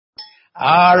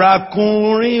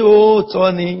Arákùnrin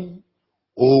òótọ́ ni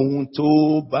ohun tó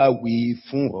bá wí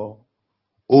fún ọ.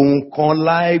 Ohun kan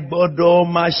láì gbọ́dọ̀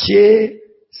máa ṣe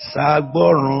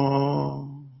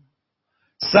ṣàgbọ́ràn.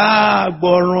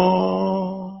 Ṣàgbọ́ràn.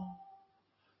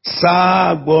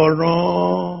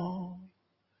 Ṣàgbọ́ràn.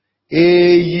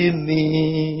 Èyí ni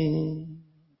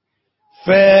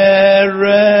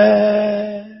fẹ́rẹ̀.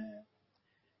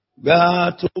 Gbà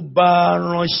tó bá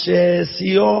ránṣẹ́ sí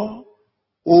ọ,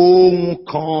 ohun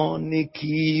kan ni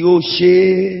kí o ṣe.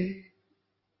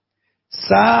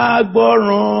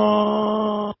 Ṣàgbọ́ràn.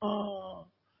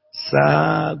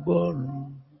 Ṣàgbọ́ràn.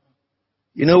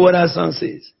 You know what that song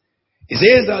says? It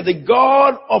says that the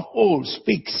God of old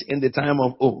speaks in the time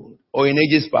of old or in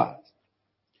ages past.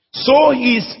 So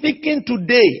he is speaking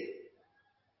today.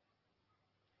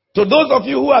 To those of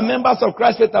you who are members of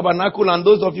Christ Faith Tabernacle and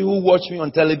those of you who watch me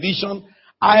on television,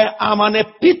 I am an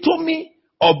epitome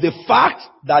of the fact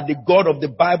that the God of the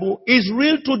Bible is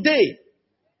real today.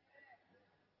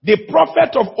 The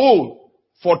prophet of old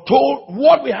foretold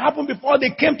what will happen before they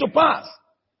came to pass.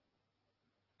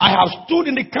 I have stood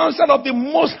in the counsel of the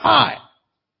Most High,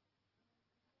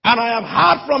 and I have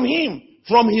heard from him,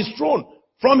 from his throne,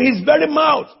 from his very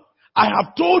mouth. I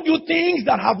have told you things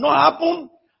that have not happened,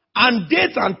 and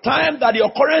dates and time that the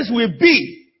occurrence will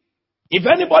be. If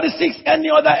anybody seeks any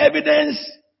other evidence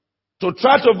to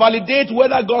try to validate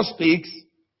whether God speaks,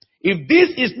 if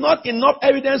this is not enough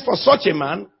evidence for such a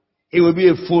man, he will be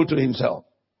a fool to himself.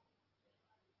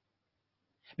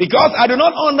 Because I do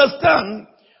not understand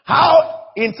how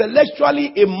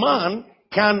intellectually a man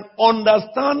can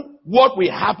understand what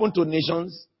will happen to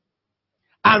nations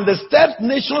and the steps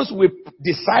nations will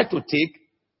decide to take,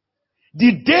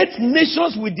 the date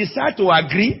nations will decide to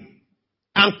agree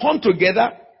and come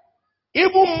together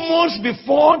even months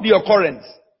before the occurrence.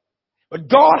 But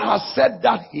God has said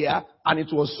that here, and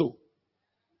it was so.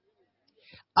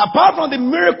 Apart from the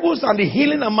miracles and the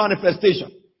healing and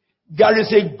manifestation, there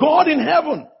is a God in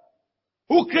heaven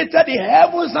who created the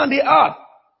heavens and the earth.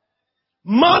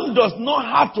 Man does not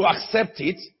have to accept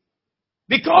it,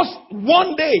 because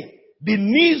one day the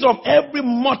knees of every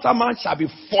mortal man shall be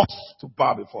forced to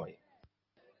bow before him.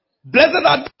 Blessed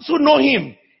are those who know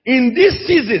him in this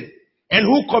season and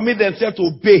who commit themselves to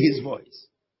obey his voice.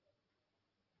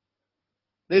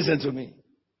 Listen to me.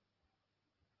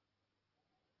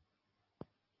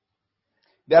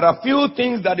 There are few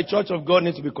things that the church of God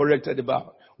needs to be corrected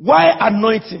about. Why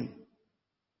anointing?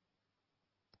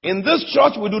 In this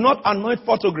church, we do not anoint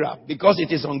photograph because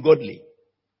it is ungodly.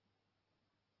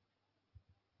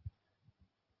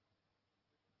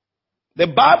 The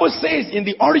Bible says in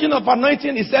the origin of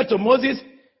anointing, it said to Moses,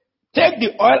 take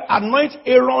the oil, anoint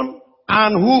Aaron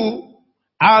and who?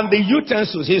 And the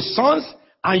utensils, his sons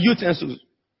and utensils.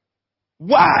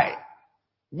 Why?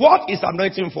 What is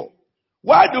anointing for?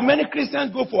 Why do many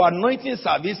Christians go for anointing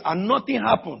service and nothing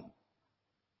happens?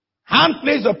 Hand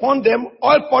placed upon them,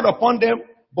 oil poured upon them,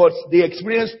 but they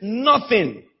experience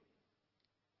nothing.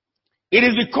 It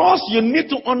is because you need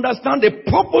to understand the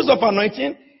purpose of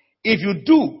anointing. If you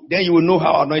do, then you will know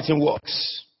how anointing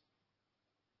works.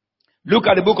 Look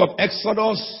at the book of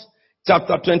Exodus,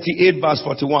 chapter 28, verse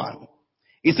 41.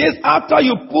 It says, after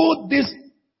you put these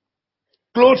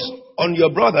clothes on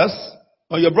your brothers,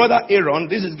 on your brother Aaron,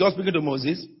 this is God speaking to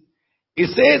Moses, it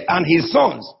says, and his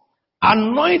sons,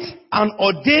 anoint and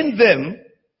ordain them,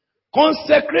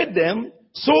 consecrate them,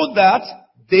 so that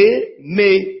they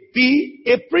may be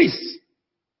a priest.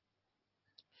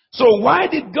 So why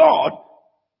did God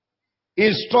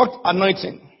instruct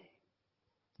anointing?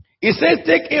 He says,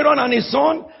 take Aaron and his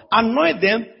son, anoint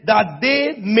them that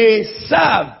they may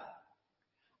serve.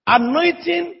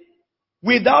 Anointing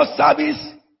without service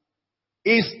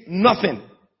is nothing.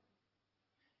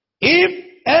 If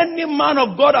any man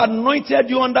of God anointed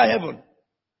you under heaven,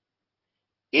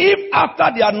 if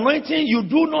after the anointing you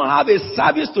do not have a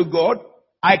service to God,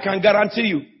 I can guarantee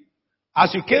you,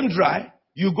 as you came dry,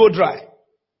 you go dry.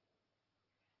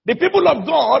 The people of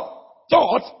God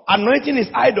thought anointing is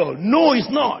idle. No, it's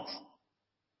not.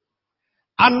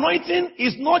 Anointing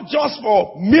is not just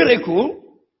for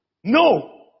miracle. No.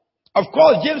 Of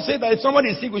course, James said that if somebody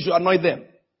is sick, we should anoint them.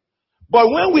 But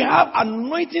when we have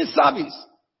anointing service,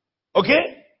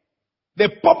 okay, the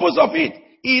purpose of it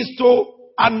is to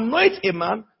anoint a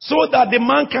man so that the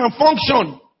man can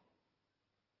function.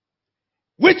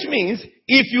 Which means,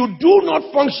 if you do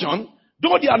not function,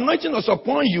 though the anointing is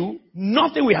upon you,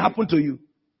 nothing will happen to you.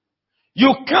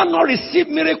 You cannot receive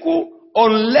miracle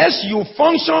unless you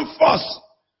function first.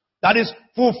 That is,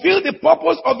 fulfill the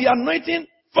purpose of the anointing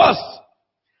first.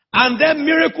 And then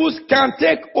miracles can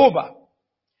take over.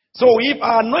 So if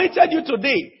I anointed you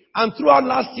today and throughout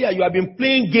last year, you have been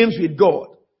playing games with God.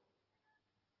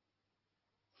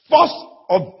 1st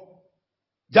of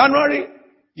January,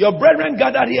 your brethren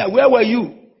gathered here. Where were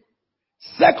you?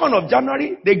 2nd of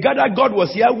January, they gathered. God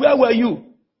was here. Where were you?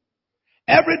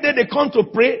 Every day they come to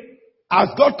pray as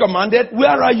God commanded.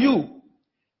 Where are you?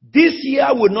 This year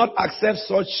will not accept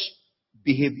such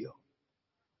behavior.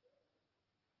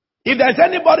 If there's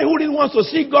anybody who really wants to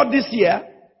see God this year,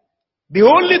 the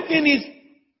only thing is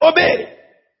obey.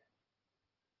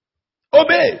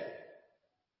 Obey.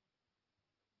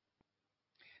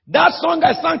 That song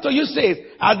I sang to you says,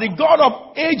 as the God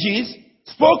of ages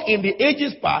spoke in the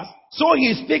ages past, so he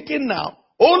is speaking now.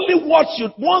 Only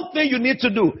one thing you need to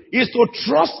do is to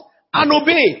trust and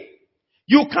obey.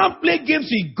 You can't play games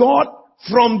with God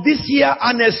from this year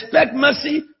and expect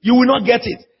mercy. You will not get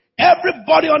it.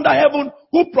 Everybody under heaven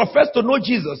who profess to know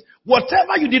Jesus,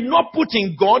 whatever you did not put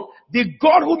in God, the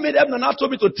God who made heaven and earth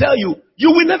told me to tell you,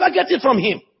 you will never get it from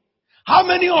him. How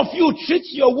many of you treat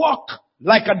your work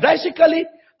like a bicycle,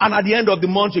 and at the end of the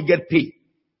month you get paid?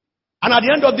 And at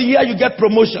the end of the year you get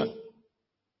promotion.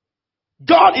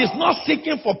 God is not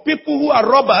seeking for people who are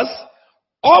robbers,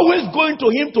 always going to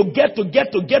him to get.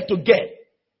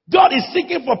 God is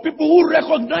seeking for people who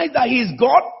recognize that he is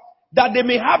God, that they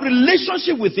may have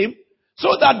relationship with him,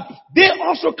 so that they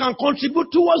also can contribute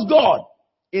towards God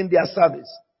in their service.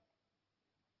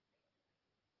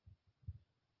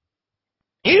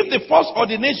 If the first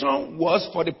ordination was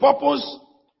for the purpose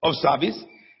of service,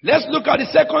 let's look at the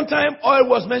second time oil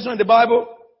was mentioned in the Bible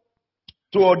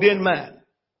to ordain man.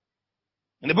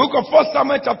 In the book of 1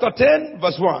 Samuel chapter 10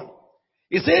 verse 1,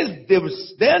 it says,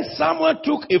 then Samuel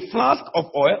took a flask of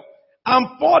oil and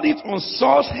poured it on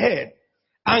Saul's head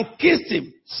and kissed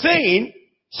him, saying,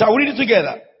 shall we read it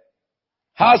together?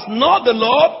 Has not the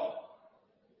Lord...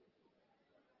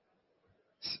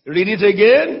 Read it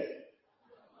again.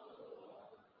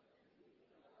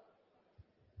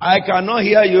 I cannot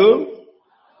hear you.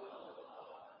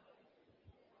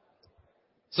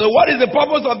 So what is the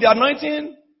purpose of the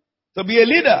anointing? To be a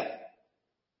leader.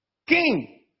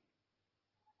 King.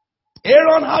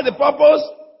 Aaron had the purpose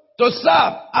to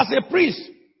serve as a priest.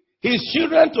 His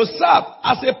children to serve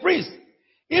as a priest.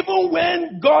 Even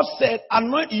when God said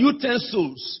anoint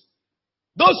utensils,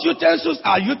 those utensils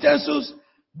are utensils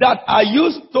that are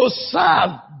used to serve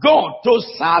God, to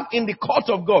serve in the court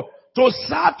of God, to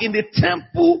serve in the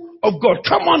temple of God.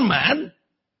 Come on, man.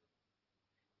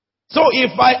 So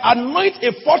if I anoint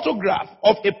a photograph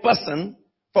of a person,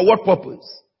 for what purpose?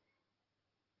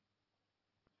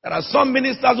 There are some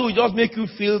ministers who will just make you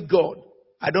feel God.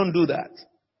 I don't do that.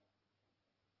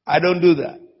 I don't do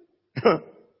that.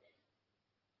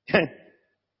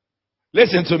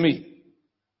 Listen to me.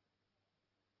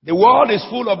 The world is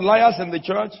full of liars in the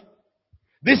church.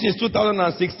 This is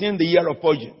 2016, the year of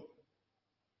purging.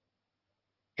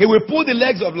 He will pull the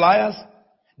legs of liars.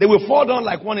 They will fall down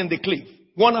like one in the cliff,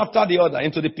 one after the other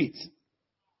into the pit.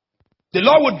 The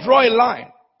Lord will draw a line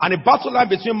and a battle line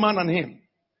between man and him,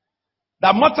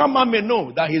 that mortal man may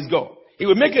know that he's God. He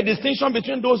will make a distinction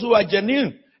between those who are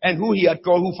genuine and who he had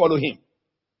called, who follow him.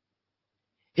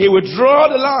 He will draw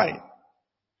the line.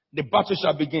 The battle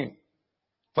shall begin.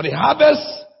 For the harvest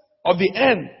of the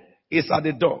end is at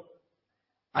the door.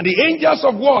 And the angels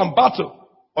of war and battle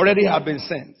already have been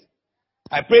sent.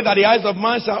 I pray that the eyes of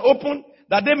man shall open,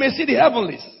 that they may see the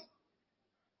heavenlies.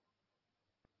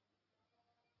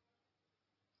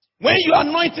 When you are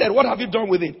anointed, what have you done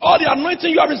with it? All the anointing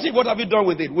you have received, what have you done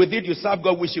with it? With it, you serve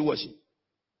God wishy-washy.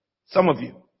 Some of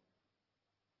you.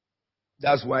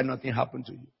 That's why nothing happened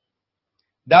to you.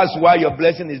 That's why your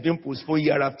blessing is being postponed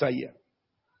year after year.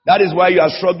 That is why you are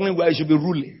struggling where you should be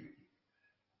ruling.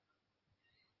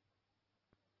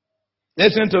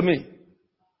 Listen to me.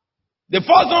 The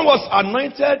first one was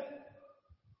anointed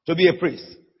to be a priest.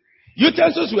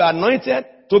 Utensils were anointed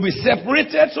to be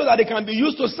separated so that they can be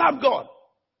used to serve God.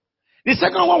 The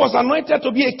second one was anointed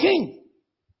to be a king.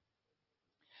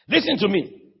 Listen to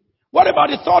me. What about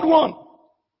the third one?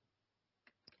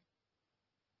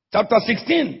 Chapter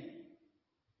 16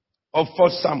 of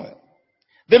 1 Samuel.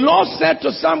 The Lord said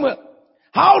to Samuel,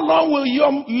 how long will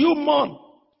you mourn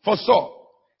for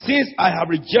Saul, since I have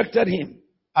rejected him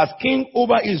as king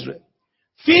over Israel?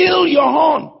 Fill your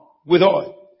horn with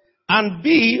oil and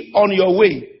be on your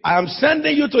way. I am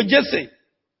sending you to Jesse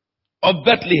of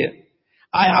Bethlehem.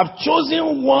 I have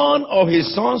chosen one of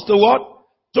his sons to what?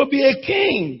 To be a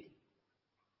king.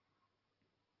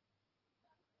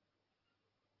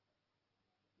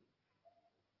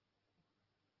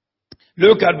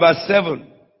 Look at verse 7.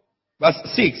 Verse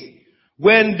 6.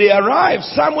 When they arrived,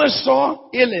 Samuel saw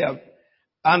Eliab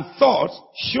and thought,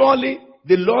 surely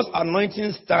the Lord's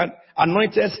anointed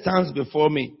stands before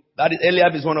me. That is,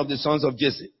 Eliab is one of the sons of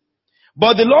Jesse.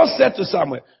 But the Lord said to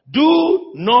Samuel,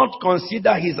 do not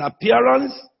consider his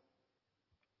appearance,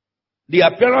 the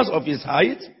appearance of his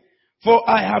height, for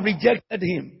I have rejected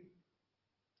him.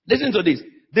 Listen to this.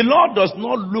 The Lord does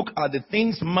not look at the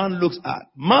things man looks at.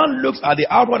 Man looks at the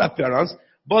outward appearance,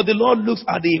 but the Lord looks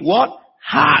at the what?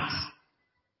 Heart.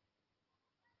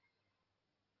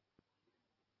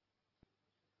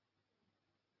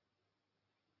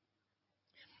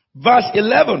 Verse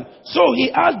 11. So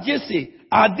he asked Jesse,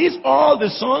 are these all the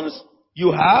sons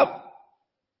you have?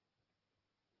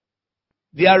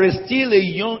 There is still the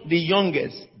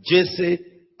youngest, Jesse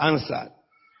answered,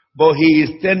 but he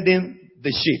is tending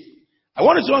the sheep. I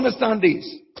want you to understand this.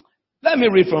 Let me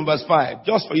read from verse 5,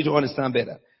 just for you to understand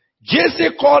better. Jesse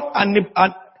called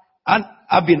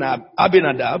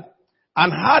Abinadab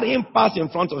and had him pass in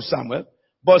front of Samuel,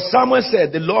 but Samuel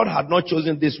said, the Lord had not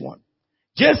chosen this one.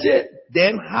 Jesse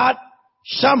then had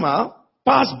Shammah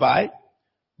pass by,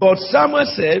 but Samuel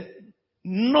said,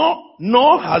 no,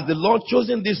 nor has the Lord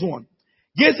chosen this one.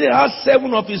 Jesse had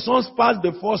 7 of his sons pass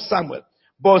before Samuel,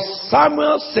 but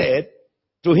Samuel said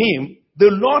to him, the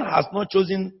Lord has not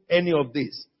chosen any of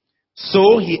these.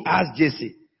 So he asked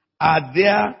Jesse, are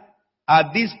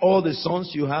these all the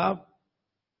sons you have?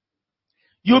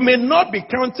 You may not be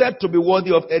counted to be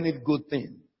worthy of any good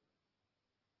thing.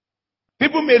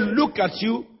 People may look at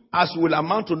you as you will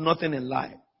amount to nothing in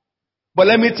life. But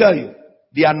let me tell you,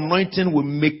 the anointing will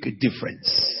make a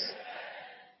difference.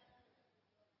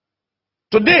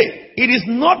 Today, it is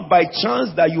not by chance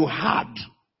that you heard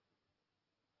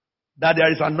that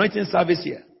there is anointing service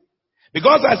here.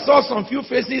 Because I saw some few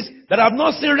faces that I've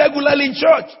not seen regularly in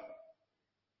church.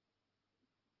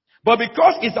 But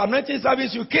because it's anointing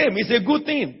service you came, it's a good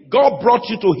thing. God brought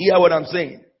you to hear what I'm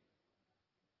saying.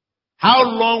 How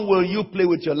long will you play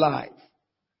with your life?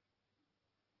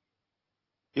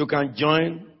 You can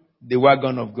join the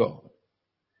wagon of God.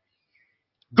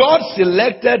 God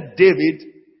selected David,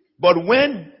 but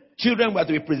when children were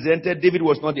to be presented, David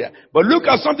was not there. But look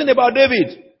at something about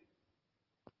David.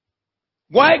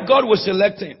 Why God was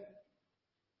selecting.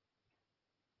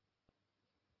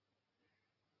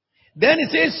 Then he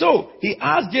says, so he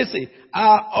asked Jesse,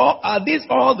 are these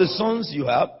all the sons you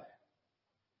have?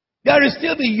 There is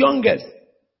still the youngest.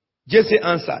 Jesse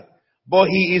answered, but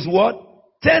he is what?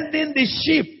 Tending the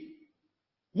sheep.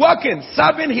 Working,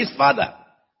 serving his father.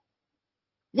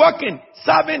 Working,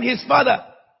 serving his father.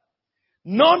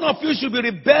 None of you should be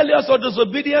rebellious or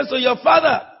disobedient to your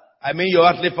father. I mean your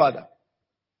earthly father.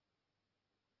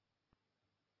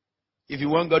 If you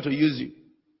want God to use you.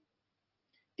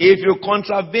 If you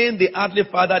contravene the earthly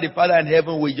father, the Father in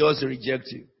heaven will just reject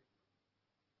you.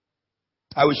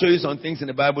 I will show you some things in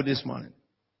the Bible this morning.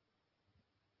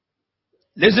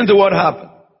 Listen to what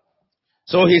happened.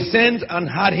 So he sent and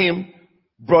had him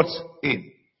brought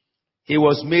in.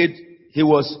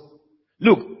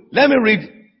 Look, let me read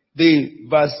the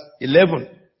verse 11.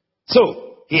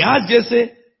 So he asked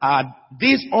Jesse, are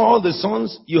these all the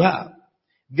sons you have?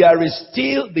 There is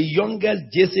still the youngest,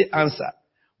 Jesse answered,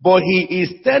 but he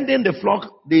is tending the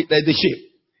flock, the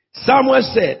sheep. Samuel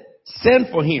said, send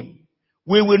for him.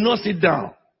 We will not sit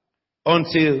down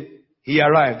until he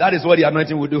arrives. That is what the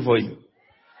anointing will do for you.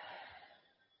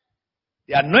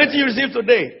 The anointing you receive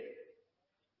today,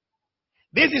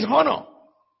 this is honor.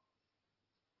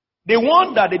 The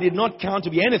one that they did not count to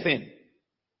be anything.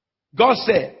 God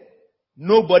said,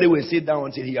 nobody will sit down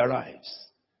until he arrives.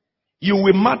 You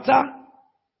will matter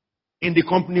in the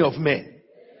company of men.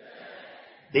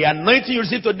 The anointing you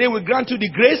receive today will grant you the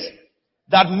grace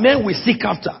that men will seek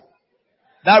after.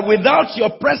 That without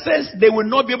your presence, they will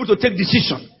not be able to take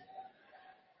decision.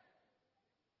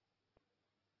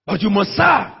 But you must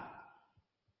serve.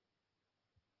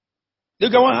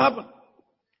 Look at what happened.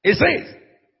 It says,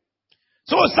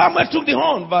 so Samuel took the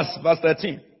horn, verse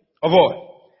 13, of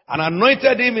oil, and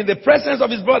anointed him in the presence of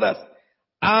his brothers.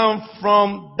 And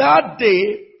from that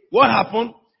day, what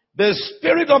happened? The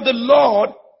Spirit of the Lord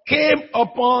came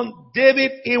upon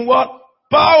David in what?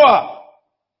 Power.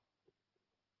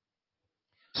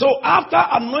 So after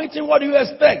anointing, what do you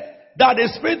expect? That the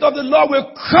Spirit of the Lord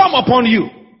will come upon you.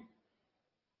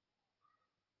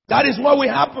 That is what will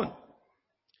happen.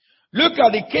 Look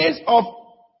at the case of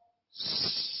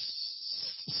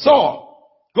Saul.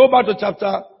 Go back to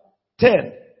chapter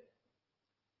 10.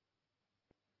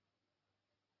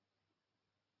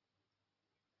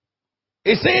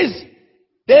 It says,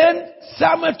 then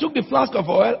Samuel took the flask of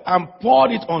oil and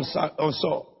poured it on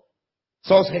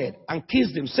Saul's head and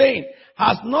kissed him, saying,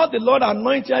 has not the Lord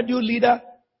anointed you leader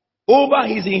over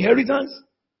his inheritance?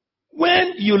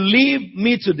 When you leave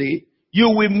me today, you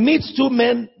will meet two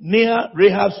men near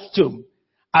Rahab's tomb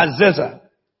at Zezah,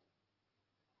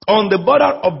 on the border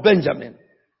of Benjamin.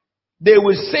 They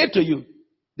will say to you,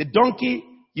 the donkey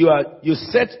you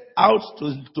set out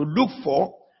to look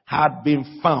for had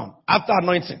been found. After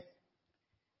anointing.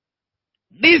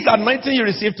 This anointing you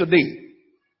receive today,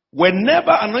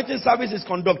 whenever anointing service is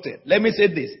conducted, let me say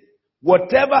this,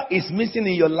 whatever is missing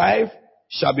in your life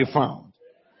shall be found.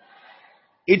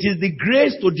 It is the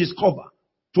grace to discover,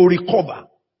 to recover.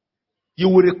 You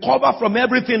will recover from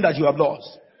everything that you have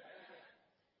lost.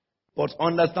 But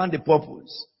understand the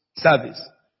purpose. Service.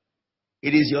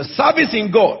 It is your service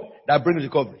in God that brings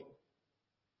recovery.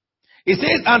 It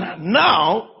says, and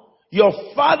now your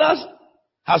fathers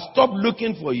have stopped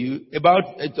looking for you,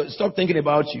 stop thinking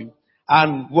about you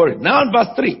and worry. Now in verse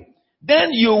 3. Then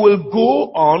you will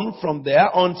go on from there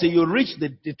until you reach the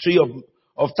tree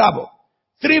of Tabor.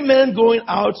 3 men going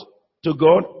out to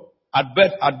God at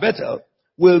Bethel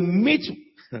will meet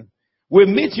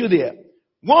you there.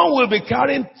 One will be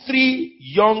carrying 3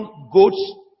 young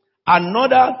goats,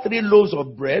 another 3 loaves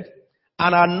of bread,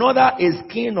 and another a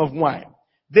skin of wine.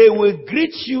 They will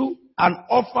greet you and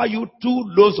offer you 2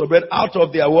 loaves of bread out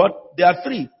of their what? Their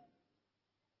 3,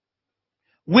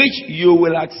 which you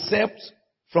will accept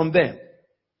from them.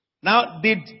 Now,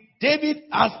 did David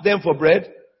ask them for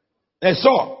bread?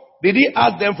 Saul, did he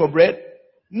ask them for bread?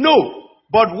 No.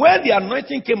 But when the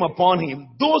anointing came upon him,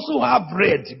 those who have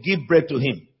bread give bread to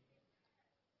him.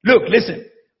 Look, listen.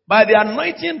 By the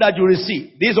anointing that you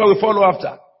receive, this is what we follow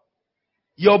after.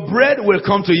 Your bread will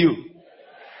come to you.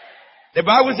 The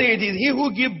Bible says it is he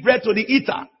who gives bread to the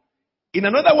eater. In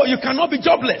another word, you cannot be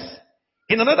jobless.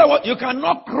 In another word, you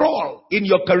cannot crawl in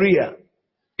your career.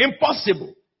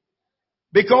 Impossible.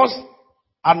 Because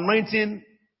anointing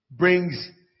brings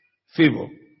favor.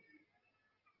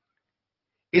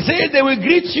 It says they will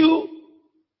greet you.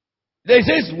 They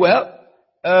says, well,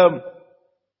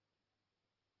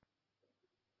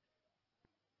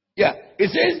 it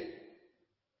says,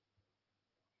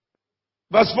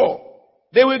 verse 4,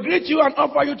 they will greet you and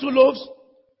offer you 2 loaves,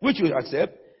 which you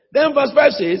accept. Then verse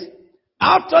 5 says,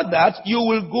 after that you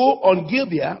will go on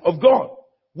Gibeah of God,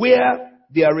 where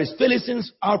there is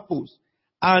Philistines' outpost.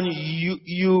 And as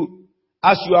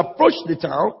you approach the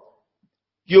town,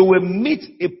 you will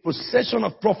meet a procession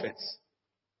of prophets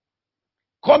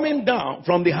coming down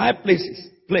from the high place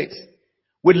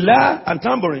with lyre and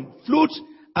tambourine, flute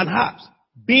and harps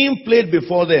being played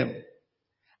before them.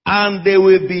 And they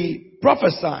will be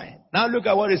prophesying. Now look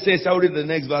at what it says. I'll read the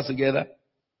next verse together.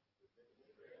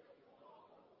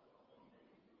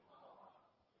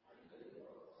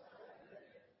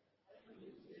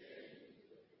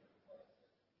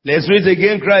 Let's read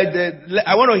again.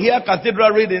 I want to hear cathedral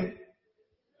reading.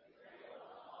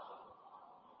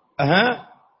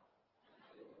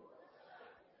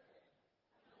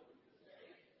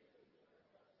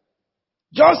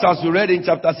 Just as we read in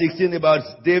chapter 16 about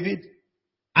David,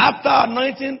 after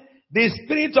anointing, the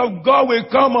Spirit of God will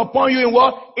come upon you in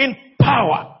what? In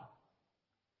power.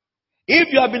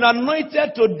 If you have been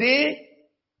anointed today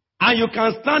and you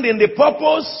can stand in the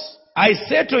purpose, I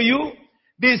say to you,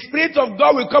 the Spirit of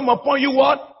God will come upon you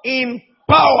what? In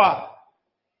power.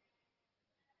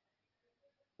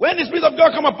 When the Spirit of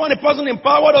God come upon a person in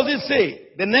power, what does it say?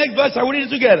 The next verse, I will read it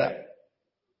together.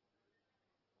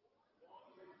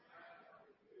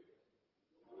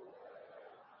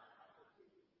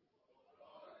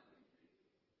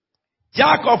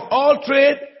 Jack of all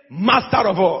trade, master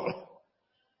of all.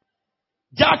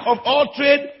 Jack of all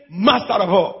trade, master of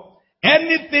all.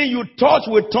 Anything you touch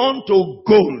will turn to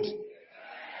gold.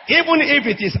 Even if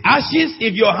it is ashes,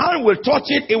 if your hand will touch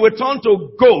it, it will turn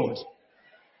to gold.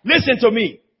 Listen to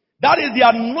me. That is the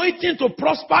anointing to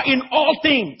prosper in all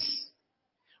things.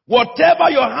 Whatever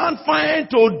your hand finds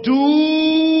to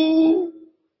do,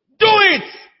 do it.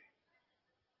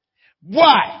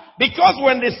 Why? Because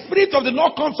when the Spirit of the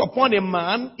Lord comes upon a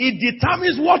man, it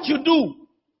determines what you do.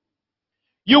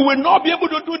 You will not be able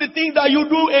to do the things that you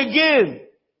do again.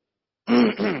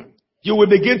 You will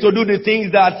begin to do the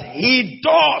things that he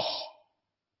does.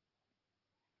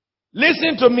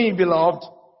 Listen to me, beloved.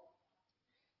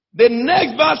 The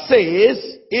next verse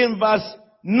says, in verse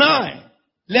 9,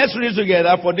 let's read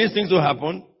together for these things to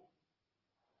happen.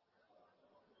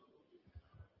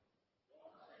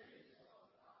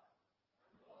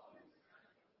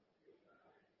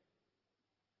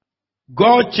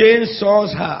 God changed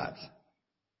Saul's heart.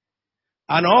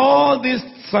 And all these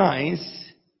signs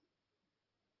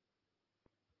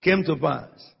came to pass.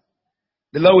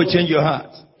 The Lord will change your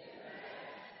heart.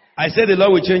 I said the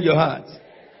Lord will change your heart.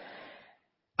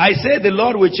 I said the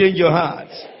Lord will change your heart.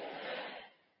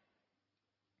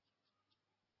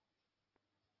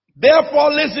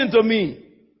 Therefore, listen to me.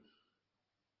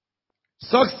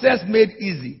 Success made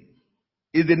easy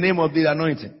is the name of the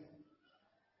anointing.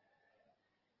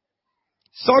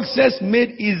 Success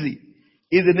made easy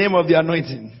is the name of the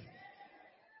anointing.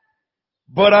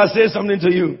 But I say something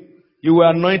to you. You were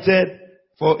anointed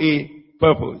for a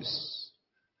purpose.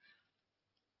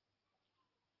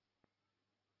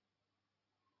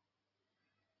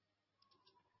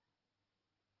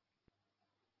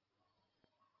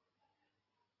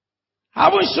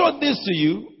 Having showed this to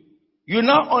you, you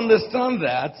now understand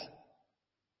that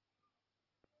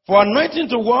for anointing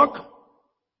to work,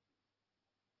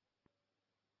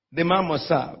 the man must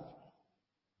serve.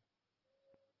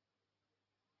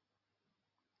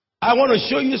 I want to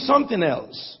show you something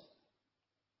else.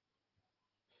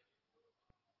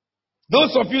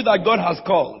 Those of you that God has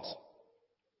called,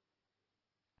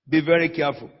 be very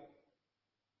careful.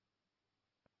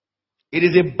 It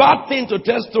is a bad thing to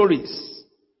tell stories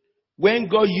when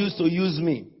God used to use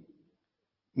me.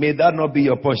 May that not be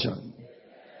your portion.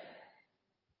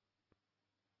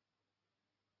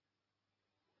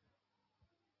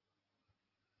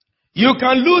 You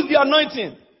can lose the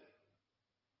anointing.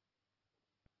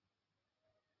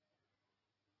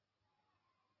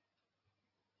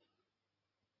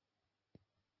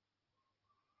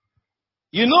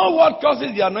 You know what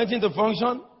causes the anointing to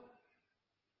function?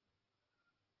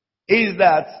 Is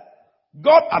that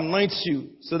God anoints you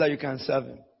so that you can serve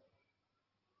Him.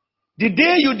 The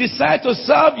day you decide to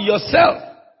serve yourself,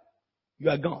 you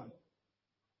are gone.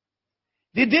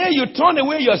 The day you turn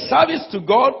away your service to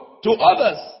God, to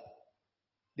others,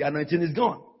 the anointing is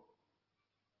gone.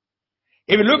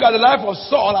 If you look at the life of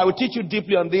Saul, I will teach you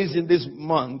deeply on this in this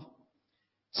month.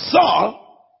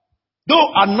 Saul,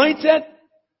 though anointed,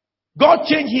 God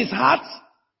changed his heart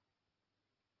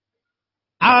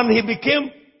and he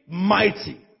became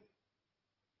mighty.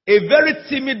 A very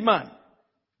timid man.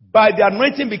 By the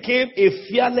anointing became a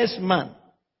fearless man.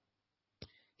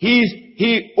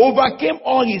 He overcame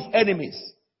all his enemies.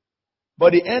 But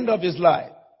at the end of his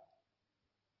life,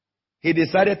 he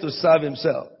decided to serve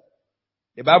himself.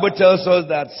 The Bible tells us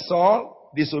that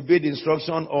Saul disobeyed the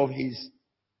instruction of his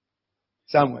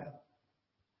Samuel.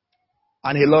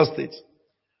 And he lost it.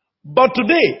 But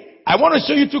today, I want to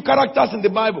show you two characters in the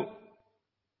Bible.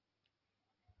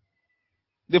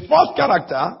 The first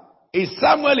character is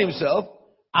Samuel himself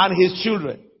and his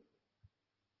children.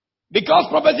 Because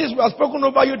prophecies were spoken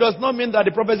over you does not mean that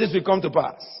the prophecies will come to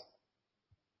pass.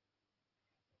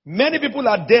 Many people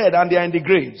are dead and they are in the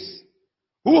graves.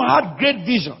 Who had great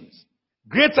visions,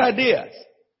 great ideas,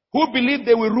 who believed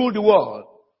they will rule the world,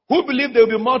 who believed they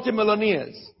will be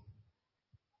multimillionaires.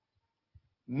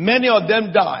 Many of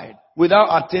them died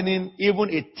without attaining even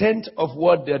a tenth of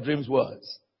what their dreams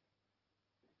was.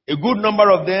 A good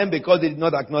number of them because they did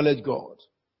not acknowledge God.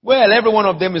 Well, every one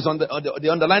of them is on the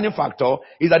underlying factor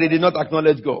is that they did not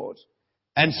acknowledge God.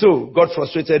 And so God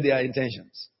frustrated their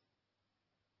intentions.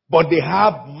 But they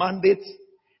have mandate,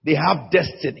 they have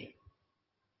destiny.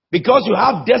 Because you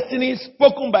have destiny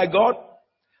spoken by God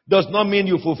does not mean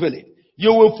you fulfill it. You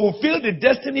will fulfill the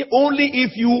destiny only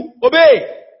if you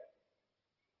obey.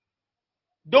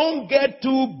 Don't get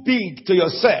too big to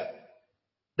yourself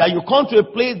that you come to a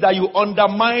place that you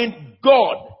undermine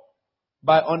God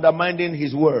by undermining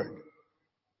His word.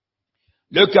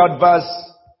 Look at verse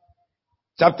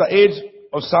chapter 8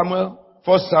 of Samuel,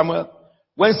 1 Samuel.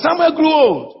 When Samuel grew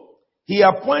old, he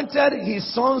appointed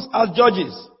his sons as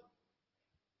judges,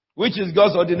 which is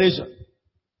God's ordination.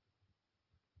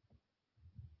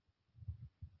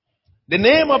 The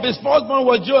name of his firstborn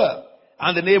was Joel,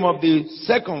 and the name of the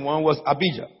second one was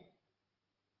Abijah.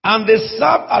 And they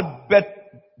served at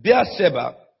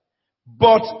Beersheba,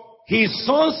 but his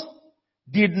sons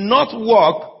did not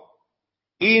walk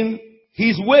in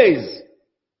his ways.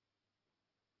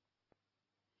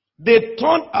 They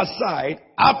turned aside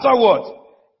after what?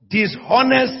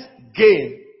 Dishonest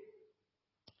gain.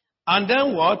 And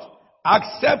then what?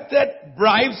 Accepted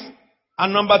bribes.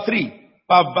 And number 3,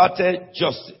 perverted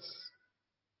justice.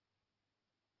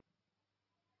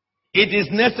 It is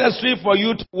necessary for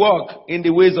you to walk in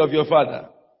the ways of your father.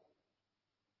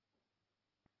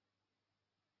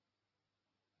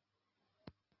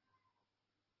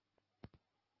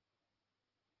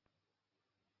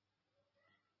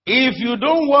 If you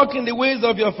don't walk in the ways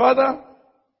of your father,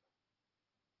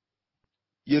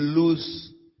 you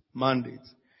lose mandate.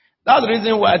 That's the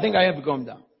reason why I think I have to come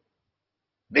down.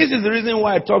 This is the reason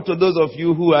why I talk to those of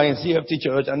you who are in CFT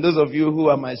Church and those of you who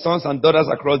are my sons and daughters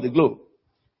across the globe.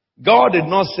 God did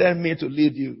not send me to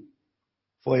lead you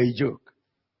for a joke.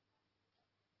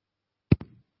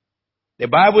 The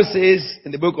Bible says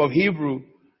in the book of Hebrews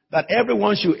that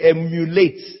everyone should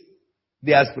emulate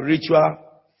their spiritual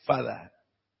father.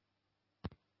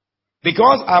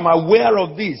 Because I'm aware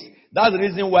of this, that's the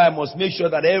reason why I must make sure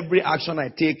that every action I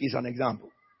take is an example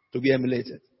to be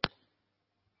emulated.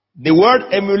 The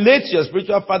word emulate your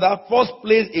spiritual father first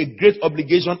places a great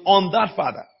obligation on that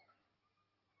father.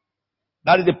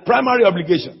 That is the primary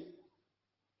obligation.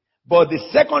 But the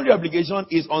secondary obligation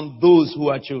is on those who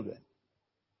are children.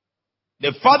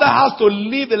 The father has to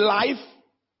live a life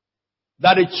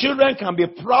that the children can be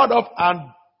proud of and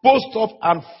boast of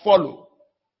and follow.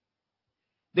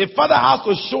 The father has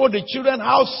to show the children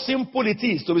how simple it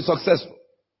is to be successful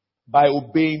by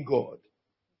obeying God.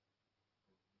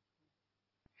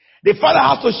 The father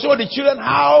has to show the children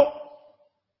how,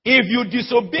 if you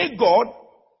disobey God,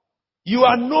 you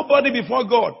are nobody before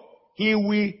God. He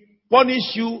will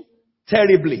punish you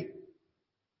terribly.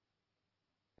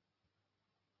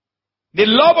 The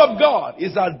love of God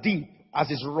is as deep as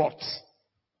his wrath.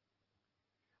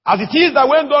 As it is that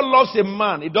when God loves a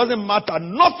man, it doesn't matter.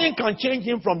 Nothing can change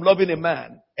him from loving a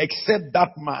man except that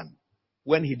man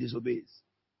when he disobeys.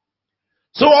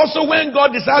 So also when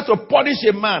God decides to punish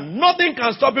a man, nothing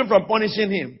can stop him from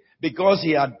punishing him because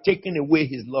he had taken away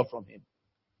his love from him.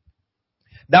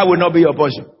 That will not be your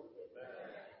portion.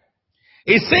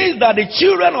 It says that the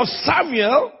children of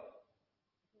Samuel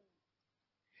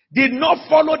did not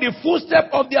follow the footsteps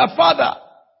of their father.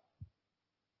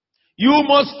 You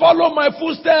must follow my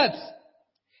footsteps.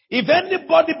 If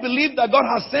anybody believes that God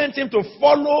has sent him to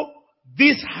follow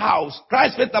this house,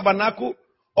 Christ Faith Tabernacle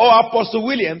or Apostle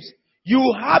Williams,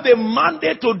 you have a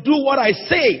mandate to do what I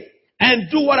say and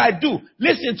do what I do.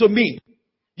 Listen to me.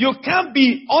 You can't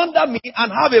be under me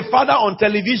and have a father on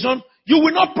television. You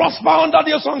will not prosper under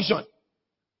this unction.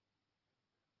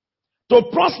 To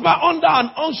prosper under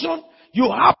an unction, you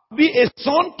have to be a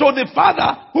son to the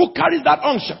father who carries that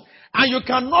unction. And you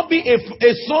cannot be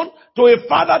a son to a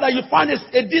father that you find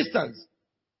a distance.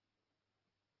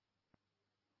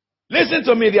 Listen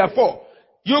to me, therefore.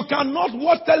 You cannot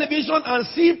watch television and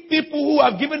see people who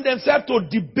have given themselves to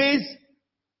debased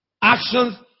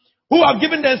actions, who have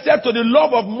given themselves to the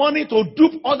love of money to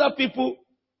dupe other people,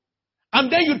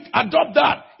 and then you adopt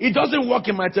that. It doesn't work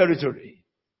in my territory.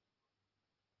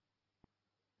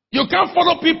 You can't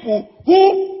follow people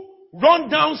who run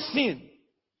down sin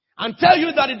and tell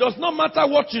you that it does not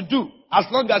matter what you do as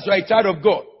long as you are a child of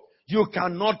God. You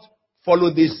cannot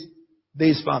follow this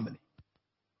family.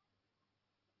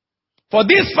 For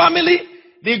this family,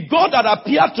 the God that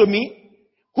appeared to me,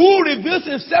 who reveals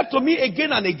himself to me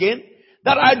again and again,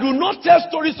 that I do not tell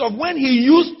stories of when he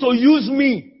used to use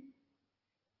me.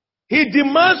 He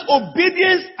demands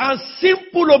obedience and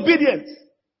simple obedience.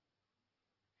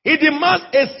 He demands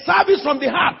a service from the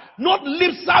heart, not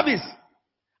lip service.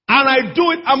 And I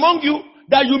do it among you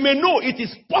that you may know it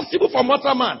is possible for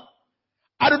mortal man.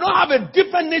 I do not have a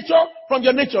different nature from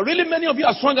your nature. Really, many of you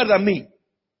are stronger than me.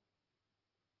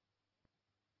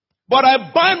 But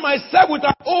I bind myself with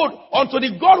an oath unto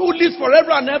the God who lives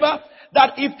forever and ever,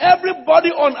 that if everybody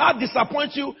on earth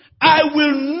disappoints you, I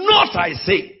will not, I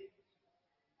say,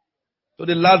 to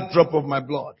the last drop of my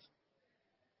blood.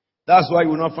 That's why you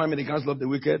will not find me in the counsel of the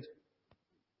wicked.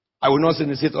 I will not sit in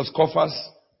the seat of scoffers.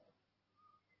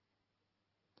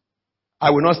 I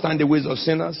will not stand in the ways of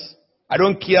sinners. I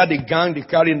don't care the gang they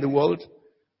carry in the world.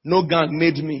 No gang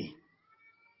made me.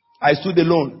 I stood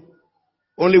alone,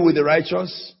 only with the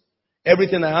righteous.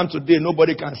 Everything I am today,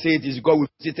 nobody can say it is God who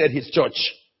visited his church.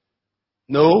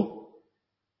 No.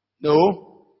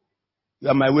 No. You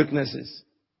are my witnesses.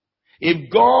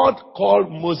 If God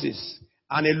called Moses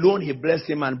and alone he blessed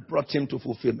him and brought him to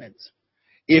fulfillment.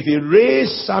 If he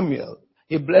raised Samuel,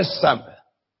 he blessed Samuel.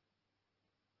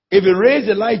 If he raised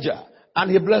Elijah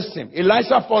and he blessed him.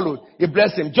 Elisha followed, he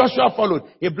blessed him. Joshua followed,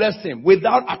 he blessed him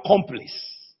without accomplice.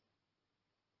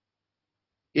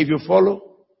 If you follow,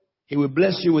 he will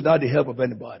bless you without the help of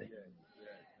anybody.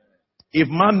 If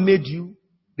man made you,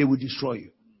 they will destroy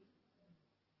you.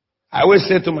 I always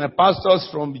say to my pastors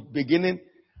from the beginning,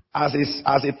 as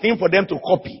a thing for them to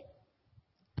copy,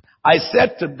 I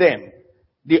said to them,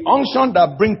 the unction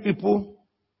that brings people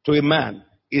to a man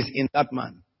is in that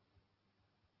man.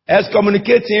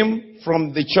 Excommunicate him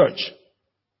from the church.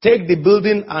 Take the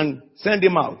building and send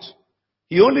him out.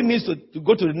 He only needs to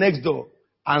go to the next door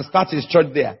and start his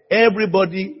church there.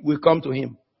 Everybody will come to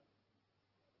him.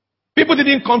 People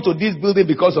didn't come to this building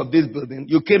because of this building.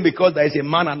 You came because there is a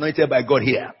man anointed by God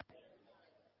here.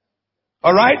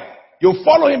 Alright? You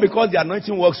follow him because the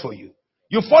anointing works for you.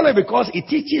 You follow him because it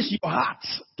teaches your heart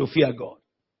to fear God.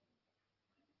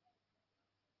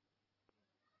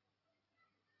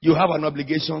 You have an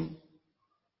obligation,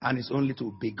 and it's only to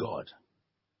obey God.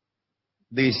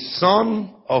 the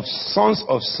sons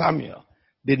of Samuel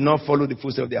did not follow the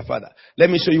footsteps of their father. Let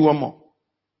me show you one more.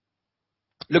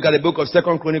 Look at the book of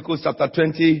 2 Chronicles chapter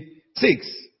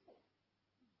 26.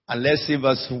 And let's see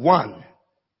verse 1.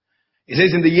 It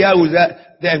says in the year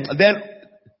Uzziah,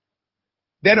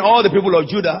 then all the people of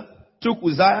Judah took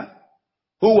Uzziah,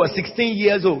 who was 16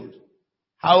 years old.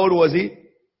 How old was he?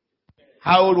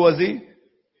 How old was he?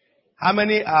 How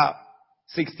many are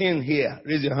 16 here?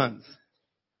 Raise your hands.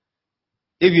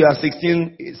 If you are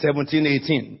 16, 17,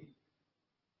 18.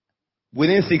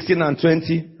 Within 16 and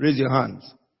 20, raise your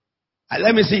hands. And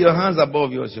let me see your hands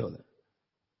above your shoulder.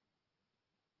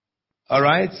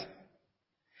 Alright?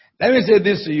 Let me say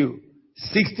this to you.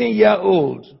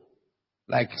 16-year-old,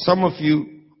 like some of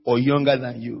you or younger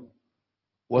than you,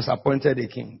 was appointed a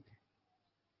king.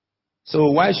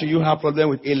 So why should you have problem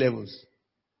with A levels?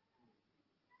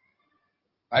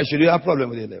 Why should you have problem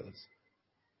with A levels?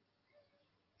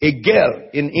 A girl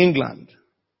in England,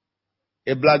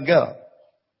 a black girl,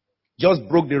 just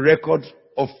broke the record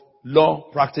of law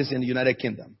practice in the United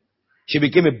Kingdom. She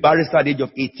became a barrister at the age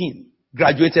of 18.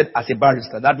 Graduated as a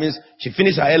barrister. That means she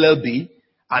finished her LLB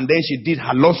and then she did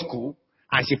her law school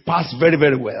and she passed very,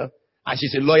 very well. And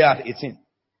she's a lawyer at 18.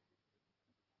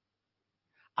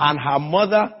 And her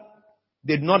mother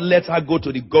did not let her go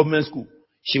to the government school.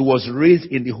 She was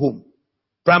raised in the home.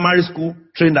 Primary school,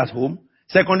 trained at home.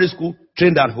 Secondary school,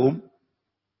 trained at home.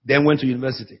 Then went to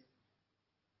university.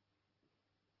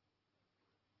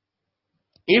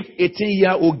 If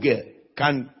 18-year-old girl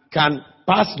can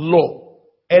pass law,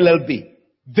 LLB,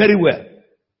 very well,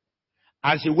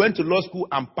 and she went to law school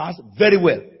and passed very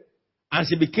well, and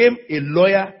she became a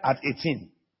lawyer at 18,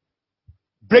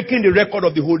 breaking the record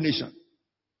of the whole nation.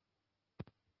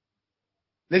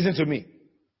 Listen to me.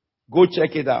 Go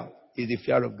check it out. It's the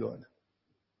fear of God.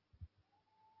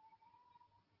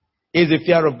 It's the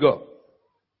fear of God.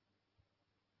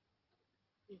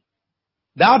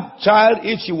 That child,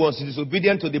 if she was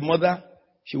disobedient to the mother,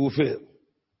 she will fail.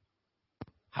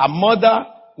 Her mother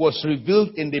was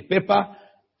revealed in the paper.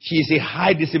 She is a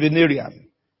high disciplinarian.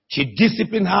 She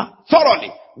disciplined her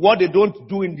thoroughly. What they don't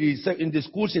do in the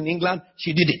schools in England,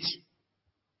 she did it.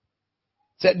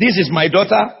 Said, this is my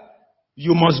daughter,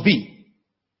 you must be.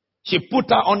 She put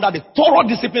her under the thorough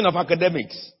discipline of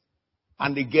academics.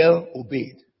 And the girl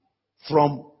obeyed.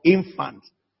 From infant.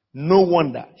 No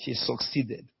wonder she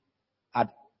succeeded at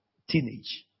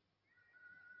teenage.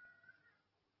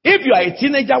 If you are a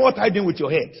teenager, what are you doing with your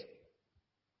head?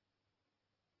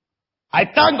 I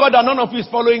thank God that none of you is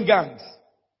following gangs.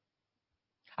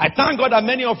 I thank God that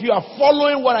many of you are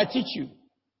following what I teach you.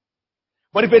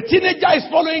 But if a teenager is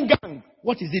following gang,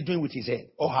 what is he doing with his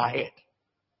head or her head?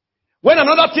 When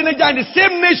another teenager in the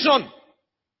same nation,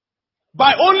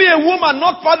 by only a woman,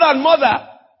 not father and mother,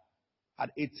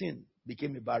 at 18,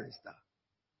 became a barrister.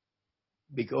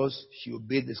 Because she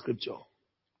obeyed the scripture.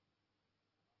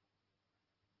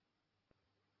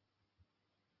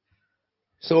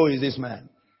 So is this man.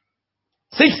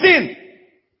 16,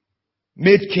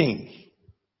 made king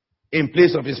in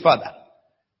place of his father.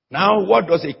 Now, what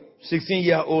does a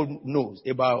 16-year-old know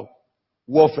about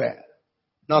warfare?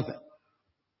 Nothing.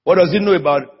 What does he know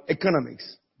about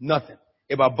economics? Nothing.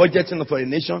 About budgeting for a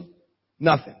nation?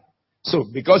 Nothing. So,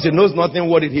 because he knows nothing,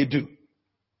 what did he do?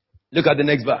 Look at the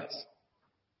next verse.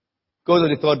 Go to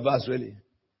the third verse, really.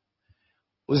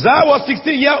 Uzziah was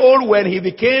 16-year-old when he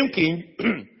became king,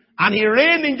 and he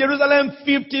reigned in Jerusalem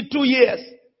 52 years.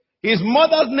 His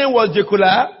mother's name was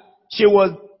Jecoliah. She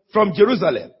was from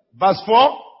Jerusalem. Verse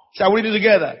 4. Shall we read it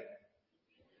together?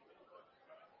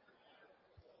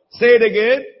 Say it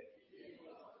again.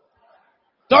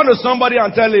 Turn to somebody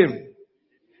and tell him.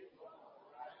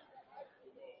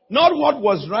 Not what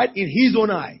was right in his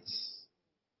own eyes.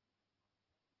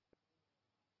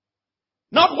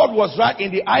 Not what was right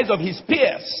in the eyes of his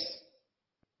peers.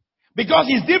 Because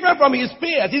he's different from his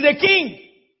peers. He's a king.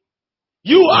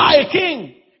 You are a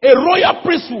king. A royal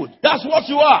priesthood. That's what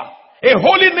you are. A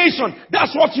holy nation.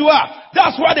 That's what you are.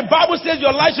 That's why the Bible says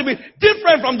your life should be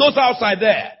different from those outside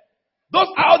there. Those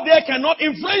out there cannot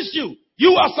influence you.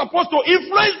 You are supposed to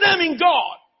influence them in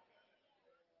God.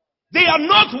 They are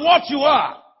not what you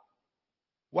are.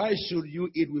 Why should you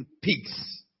eat with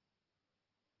pigs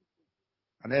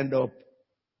and end up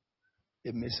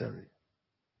in misery?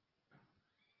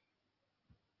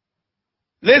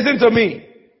 Listen to me.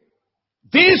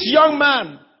 This young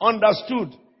man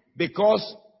understood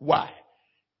because why?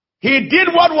 He did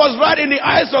what was right in the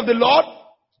eyes of the Lord.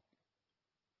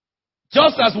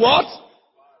 Just as what?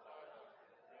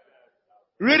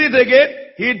 Read it again.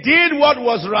 He did what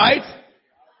was right.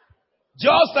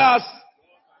 Just as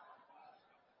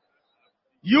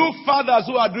You fathers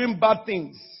who are doing bad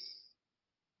things,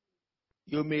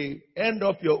 you may end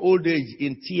up your old age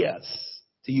in tears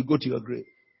till you go to your grave.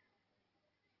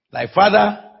 Like,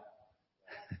 Father,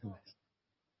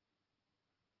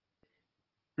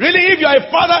 really, if you are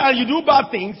a father and you do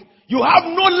bad things, you have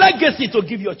no legacy to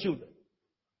give your children.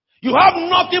 You have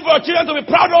nothing for your children to be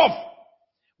proud of.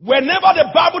 Whenever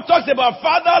the Bible talks about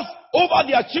fathers over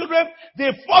their children,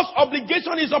 the first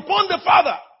obligation is upon the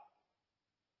father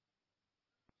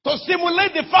to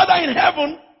simulate the Father in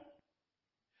heaven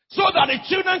so that the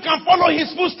children can follow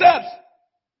his footsteps.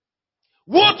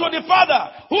 Woe to the father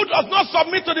who does not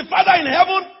submit to the Father in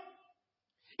heaven.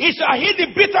 He shall hear the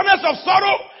bitterness of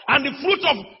sorrow and the fruit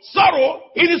of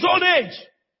sorrow in his old age.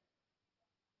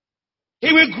 He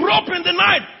will grope in the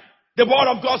night, the word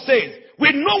of God says,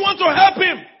 with no one to help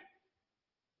him.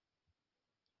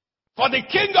 For the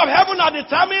King of heaven had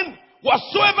determined,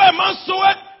 whatsoever a man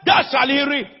soweth, that shall he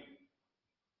reap.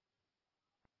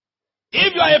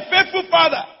 If you are a faithful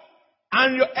father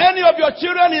and any of your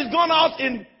children is gone out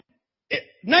in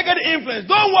negative influence,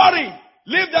 don't worry.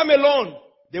 Leave them alone.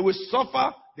 They will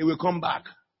suffer. They will come back.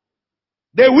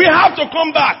 They will have to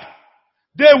come back.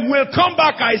 They will come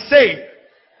back, I say.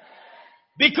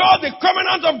 Because the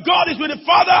covenant of God is with the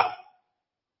Father,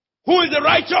 who is the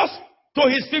righteous, to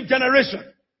his 5th generation.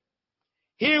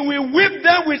 He will whip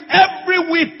them with every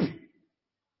whip.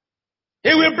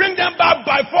 He will bring them back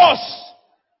by force.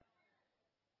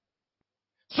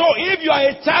 So if you are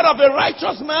a child of a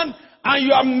righteous man and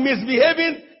you are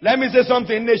misbehaving, let me say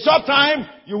something. In a short time,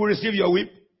 you will receive your whip.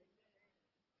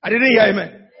 I didn't hear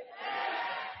amen.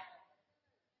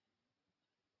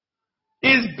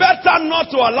 It's better not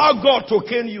to allow God to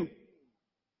cane you.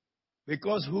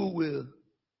 Because who will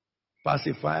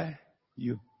pacify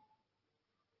you?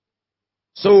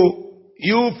 So,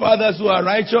 you fathers who are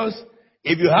righteous,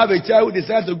 if you have a child who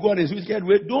decides to go on his wicked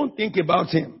way, don't think about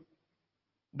him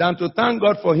than to thank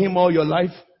God for him all your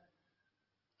life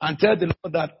and tell the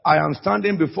Lord that I am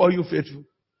standing before you faithful.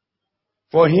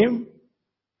 For him,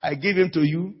 I give him to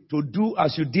you to do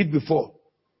as you did before.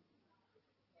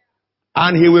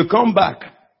 And he will come back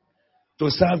to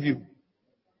serve you.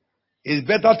 It's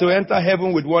better to enter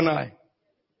heaven with one eye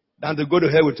than to go to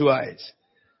hell with 2 eyes.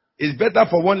 It's better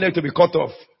for one leg to be cut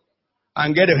off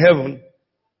and get to heaven,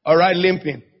 alright,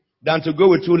 limping, than to go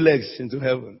with 2 legs into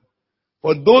heaven.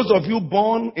 For those of you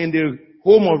born in the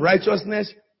home of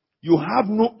righteousness, you have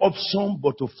no option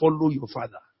but to follow your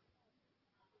Father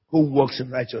who walks in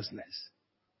righteousness.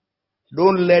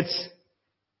 Don't let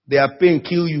their pain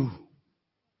kill you.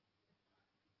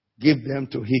 Give them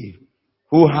to him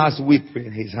who has whip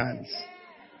in his hands.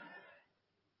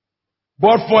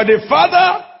 But for the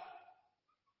Father,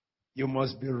 you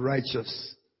must be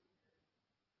righteous.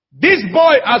 This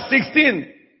boy at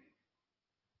 16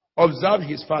 observed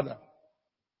his father.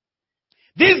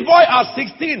 This boy at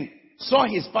 16 saw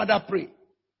his father pray.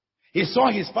 He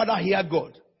saw his father hear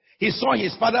God. He saw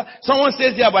his father. Someone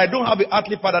says, yeah, but I don't have an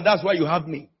earthly father. That's why you have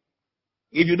me.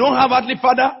 If you don't have earthly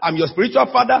father, I'm your spiritual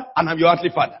father and I'm your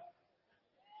earthly father.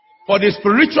 For the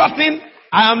spiritual thing,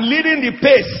 I am leading the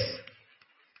pace.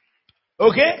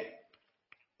 Okay?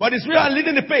 For the spirit, I'm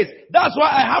leading the pace. That's why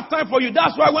I have time for you.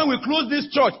 That's why when we close this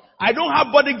church, I don't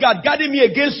have bodyguard guarding me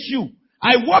against you.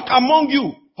 I walk among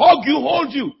you, hug you,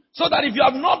 hold you. So that if you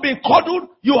have not been cuddled,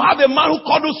 you have a man who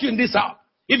cuddles you in this house.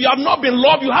 If you have not been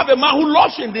loved, you have a man who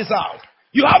loves you in this house.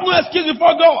 You have no excuse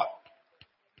before God.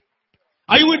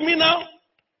 Are you with me now?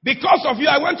 Because of you,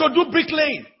 I went to do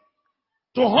bricklaying.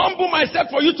 To humble myself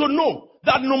for you to know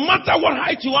that no matter what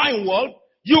height you are in the world,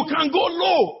 you can go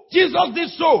low. Jesus did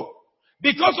so.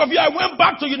 Because of you, I went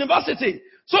back to university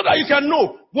so that you can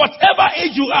know whatever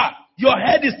age you are, your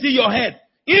head is still your head.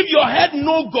 If your head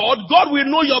know God, God will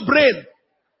know your brain.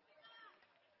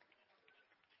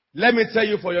 Let me tell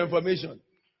you for your information.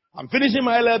 I'm finishing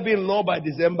my LLB in law by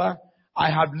December. I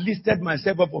have listed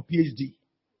myself up for PhD.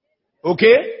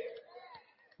 Okay?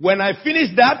 When I finish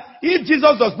that, if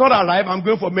Jesus does not arrive, I'm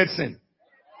going for medicine.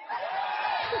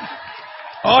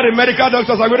 All the medical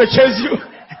doctors are going to chase you.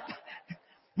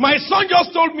 My son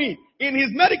just told me, in his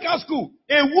medical school,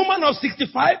 a woman of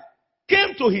 65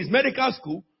 came to his medical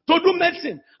school to do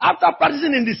medicine after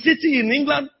practicing in the city in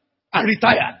England and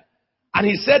retired. And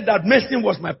he said that medicine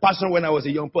was my passion when I was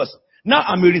a young person. Now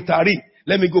I'm a retiree.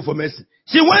 Let me go for medicine.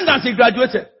 She went and she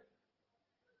graduated.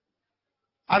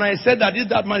 And I said that if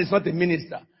that man is not a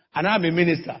minister, and I'm a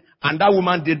minister, and that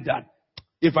woman did that,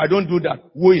 if I don't do that,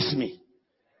 woe is me.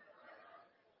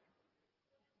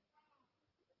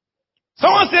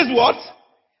 Someone says what?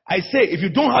 I say, if you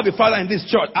don't have a father in this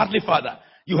church, earthly father,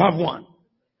 you have one.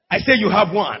 I say you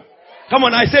have one. Come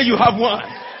on, I say you have one.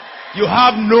 You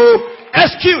have no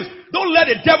excuse. Don't let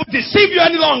the devil deceive you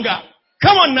any longer.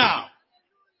 Come on now.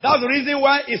 That's the reason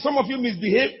why if some of you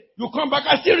misbehave, you come back,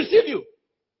 I still receive you.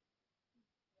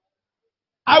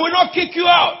 I will not kick you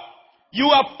out. You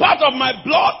are part of my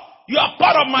blood. You are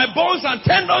part of my bones and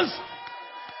tendons.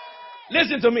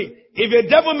 Listen to me. If a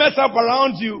devil mess up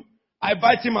around you, I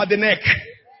bite him at the neck.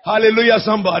 Hallelujah,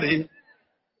 somebody.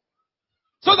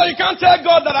 So that you can't tell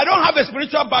God that I don't have a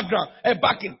spiritual background, a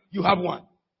backing. You have one.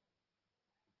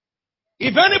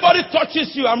 If anybody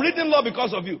touches you, I'm reading law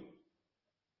because of you.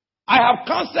 I have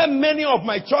counseled many of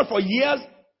my church for years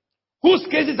whose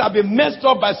cases have been messed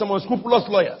up by some unscrupulous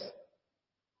lawyers.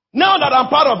 Now that I'm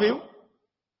part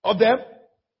of them,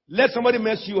 let somebody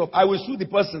mess you up. I will sue the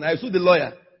person. I will sue the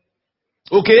lawyer.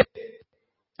 Okay?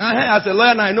 As a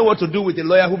lawyer, now I know what to do with a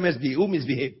lawyer who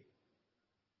misbehaved.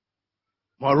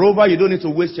 Moreover, you don't need to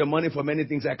waste your money for many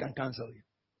things I can cancel you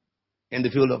in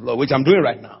the field of law, which I'm doing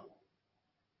right now.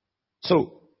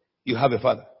 So, you have a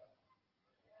father.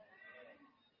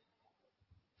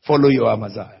 Follow your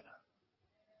Amaziah.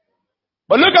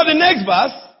 But look at the next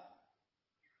verse.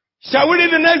 Shall we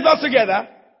read the next verse together?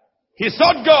 He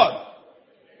sought God.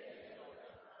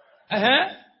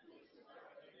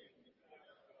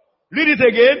 Read it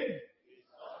again.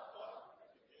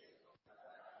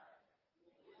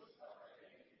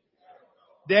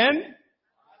 Then,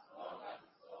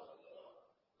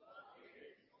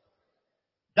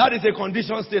 that is a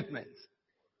condition statement.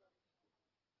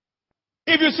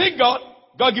 If you seek God,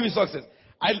 God give you success.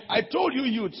 I told you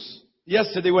youths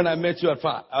yesterday when I met you at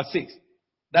 6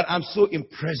 that I'm so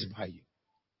impressed by you.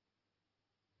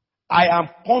 I am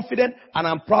confident and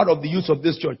I'm proud of the youth of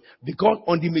this church because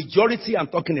on the majority I'm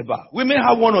talking about, we may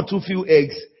have one or two few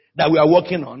eggs that we are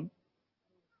working on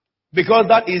because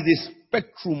that is the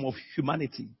spectrum of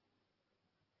humanity.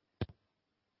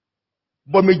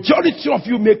 But majority of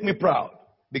you make me proud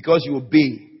because you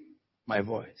obey my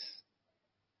voice.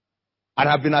 And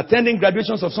I've been attending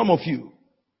graduations of some of you.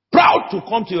 Proud to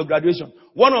come to your graduation.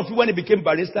 One of you, when he became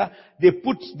barrister, they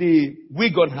put the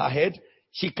wig on her head.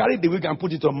 She carried the wig and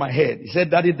put it on my head. He said,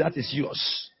 Daddy, that is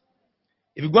yours.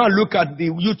 If you go and look at the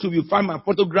YouTube, you find my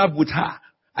photograph with her.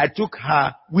 I took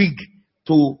her wig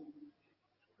to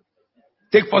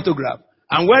take photograph.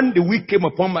 And when the wig came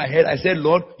upon my head, I said,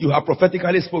 Lord, you have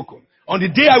prophetically spoken. On the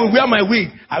day I will wear my wig,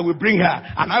 I will bring her.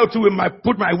 And I will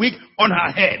put my wig on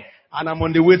her head. And I'm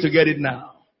on the way to get it now.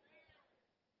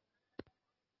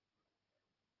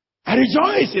 I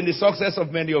rejoice in the success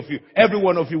of many of you. Every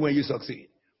one of you when you succeed.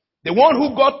 The one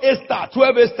who got A star,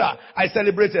 12 A star, I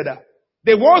celebrated that.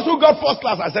 The ones who got first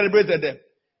class, I celebrated them.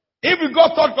 If you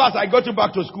got third class, I got you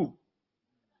back to school.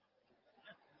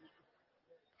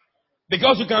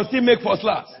 Because you can still make first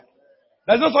class.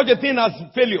 There's no such a thing as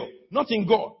failure. Not in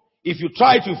God. If you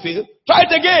try to fail, try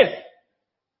it again.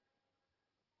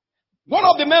 One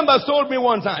of the members told me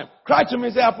one time, cried to me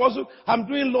and said, Apostle, I'm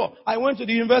doing law. I went to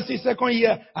the university second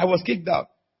year, I was kicked out.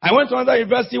 I went to another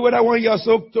university, whether 1 year or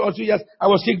so, 2 or 3 years, I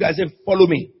was kicked out. I said, follow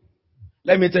me.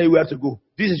 Let me tell you where to go.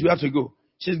 This is where to go.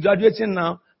 She's graduating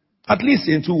now, at least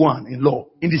in 2-1 in law,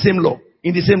 in the same law,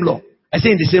 in the same law. I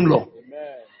say in the same law.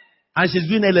 Amen. And she's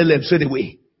doing LLM straight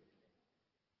away.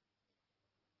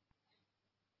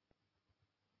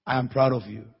 I am proud of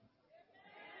you.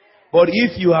 But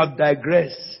if you have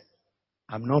digressed,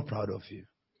 I'm not proud of you.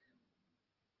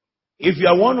 If you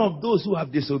are one of those who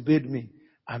have disobeyed me,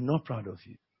 I'm not proud of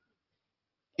you.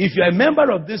 If you are a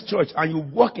member of this church and you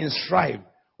work and strive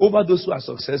over those who are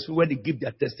successful when they give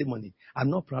their testimony, I'm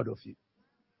not proud of you.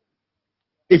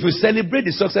 If you celebrate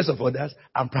the success of others,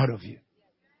 I'm proud of you.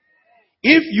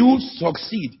 If you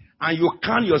succeed and you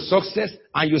count your success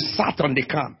and you sat on the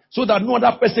can so that no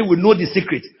other person will know the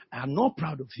secret, I'm not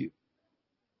proud of you.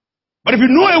 But if you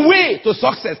know a way to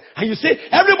success and you say,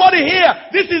 everybody here,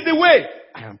 this is the way,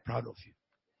 I am proud of you.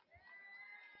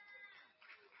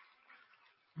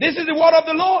 This is the word of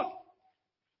the Lord.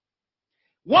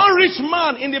 One rich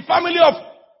man in the family of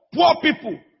poor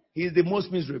people, he is the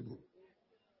most miserable.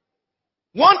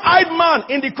 One eyed man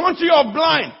in the country of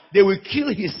blind, they will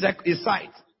kill his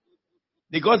sight.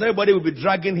 Because everybody will be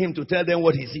dragging him to tell them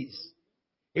what he sees.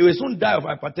 He will soon die of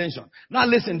hypertension. Now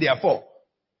listen, therefore.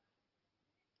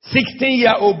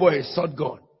 16-year-old boy sought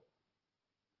God.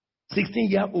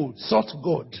 16-year-old sought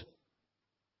God.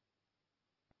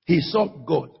 He sought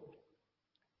God.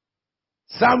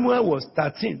 Samuel was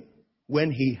 13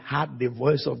 when he heard the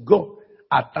voice of God.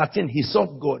 At 13, he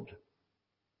sought God.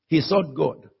 He sought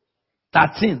God.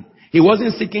 13. He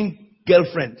wasn't seeking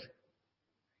girlfriend.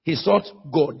 He sought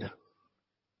God.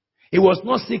 He was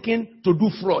not seeking to do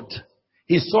fraud.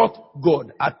 He sought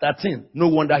God at 13. No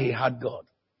wonder he had God.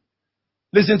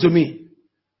 Listen to me.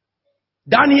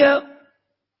 Daniel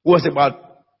was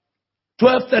about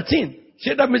 12, 13.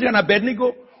 Shadrach, Meshach, and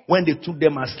Abednego, when they took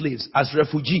them as slaves, as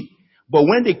refugees. But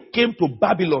when they came to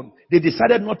Babylon, they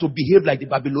decided not to behave like the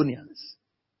Babylonians.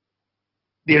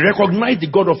 They recognized the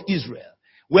God of Israel.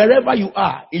 Wherever you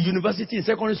are, in university, in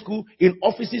secondary school, in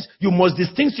offices, you must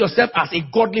distinguish yourself as a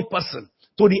godly person.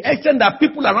 To the extent that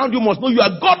people around you must know you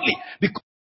are godly, because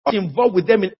you are involved with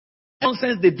them in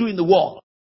nonsense they do in the world.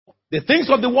 The things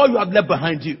of the world you have left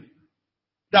behind you.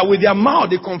 That with their mouth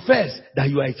they confess that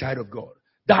you are a child of God.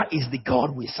 That is the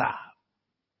God we serve.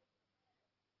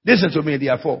 Listen to me,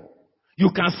 therefore. You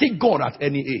can seek God at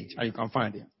any age and you can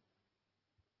find Him.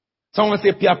 Someone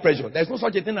say peer pressure. There's no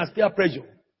such a thing as peer pressure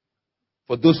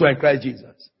for those who are in Christ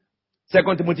Jesus.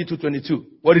 2 Timothy 2:22.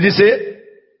 What did he say?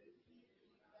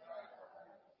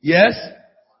 Yes?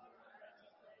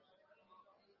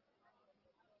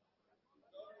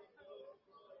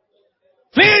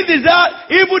 Flee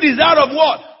evil desire of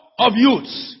what? Of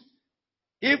youths.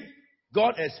 If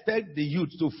God expects the youth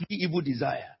to flee evil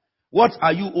desire, what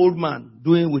are you, old man,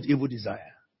 doing with evil desire?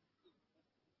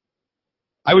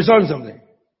 I will tell you something.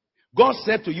 God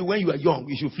said to you when you are young,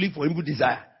 you should flee for evil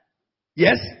desire.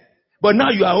 Yes? But now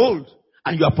you are old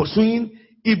and you are pursuing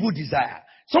evil desire.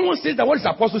 Someone says that, what is the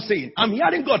apostle saying? I'm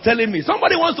hearing God telling me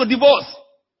somebody wants to divorce.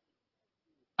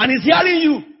 And he's hearing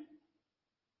you.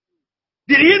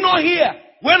 Did he not hear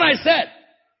when I said,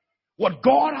 what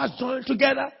God has joined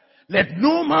together, let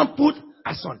no man put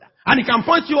asunder? And he can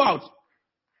point you out.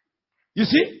 You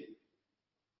see?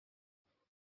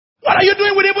 What are you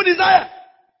doing with evil desire?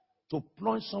 To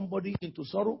plunge somebody into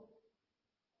sorrow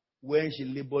when she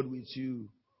labored with you,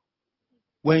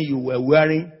 when you were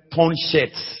wearing torn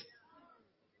shirts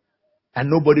and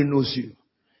nobody knows you.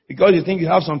 Because you think you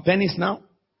have some pennies now,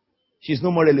 she's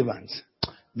no more relevant.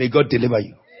 May God deliver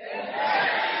you.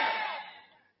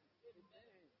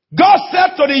 God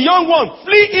said to the young one,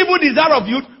 flee evil desire of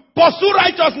youth, pursue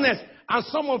righteousness. And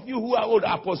some of you who are old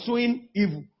are pursuing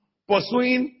evil,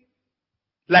 pursuing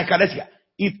like Alessia.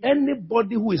 If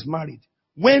anybody who is married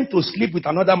went to sleep with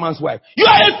another man's wife, you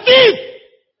are a thief!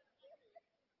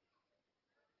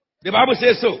 The Bible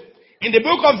says so. In the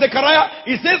book of Zechariah,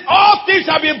 it says all thieves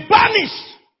shall be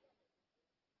banished.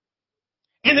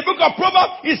 In the book of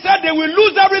Proverbs, it said they will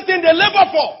lose everything they labor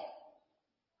for.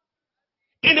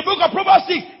 In the book of Proverbs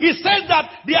 6, it says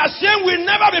that their shame will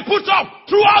never be put up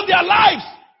throughout their lives.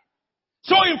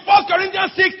 So in 1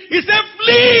 Corinthians 6, it says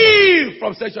flee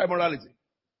from sexual immorality.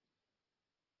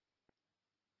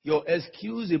 Your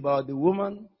excuse about the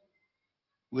woman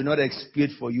will not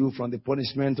expiate for you from the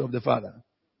punishment of the Father.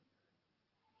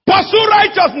 Pursue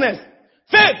righteousness,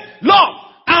 faith, love,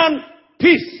 and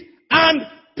peace, and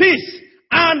peace,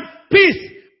 and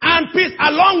peace, and peace,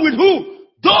 along with who?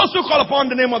 Those who call upon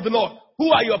the name of the Lord.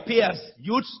 Who are your peers?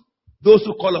 Youths? Those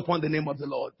who call upon the name of the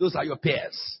Lord. Those are your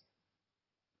peers.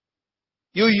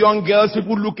 You young girls,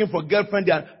 people looking for girlfriend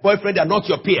and boyfriend, they are not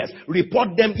your peers.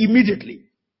 Report them immediately.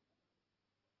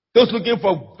 Those looking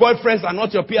for boyfriends are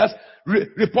not your peers.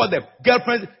 Report them.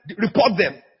 Girlfriends, report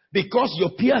them. Because your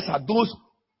peers are those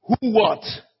who what?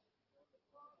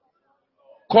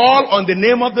 Call on the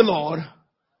name of the Lord.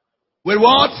 With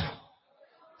what?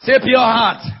 Say pure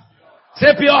heart.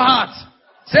 Say pure heart.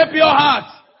 Say pure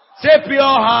heart. Say pure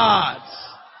heart.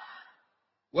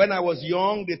 When I was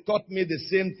young, they taught me the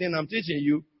same thing I'm teaching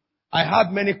you. I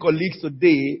have many colleagues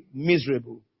today,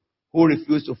 miserable, who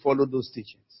refuse to follow those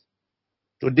teachings.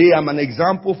 Today, I'm an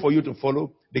example for you to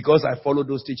follow because I followed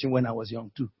those teachings when I was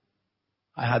young too.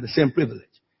 I had the same privilege.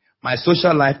 My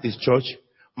social life is church.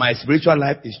 My spiritual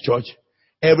life is church.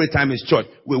 Every time is church.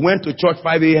 We went to church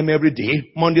 5 a.m. every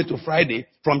day, Monday to Friday,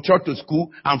 from church to school,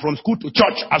 and from school to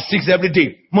church at 6 every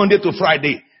day, Monday to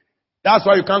Friday. That's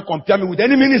why you can't compare me with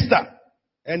any minister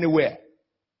anywhere.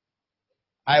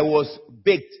 I was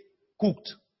baked,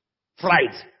 cooked,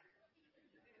 fried.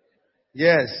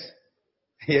 Yes.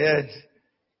 Yes.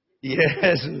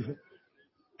 Yes.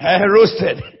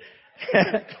 Roasted.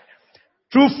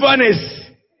 Through furnace.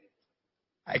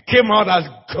 I came out as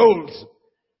gold.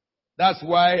 That's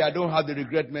why I don't have the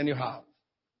regret many have.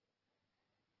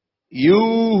 You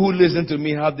who listen to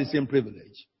me have the same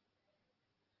privilege.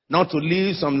 Not to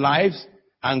live some lives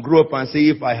and grow up and say,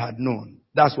 if I had known.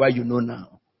 That's why you know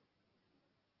now.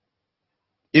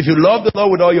 If you love the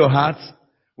Lord with all your heart,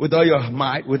 with all your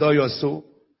might, with all your soul,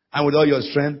 and with all your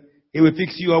strength, He will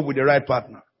fix you up with the right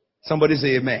partner. Somebody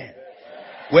say amen.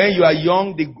 When you are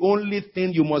young, the only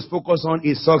thing you must focus on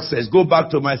is success. Go back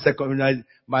to my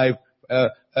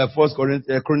First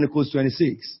Chronicles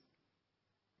 26.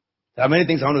 There are many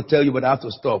things I want to tell you, but I have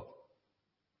to stop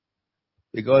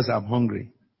because I'm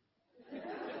hungry.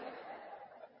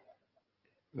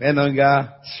 When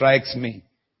hunger strikes me,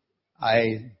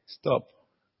 I stop.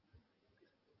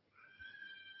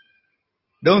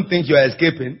 Don't think you are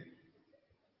escaping.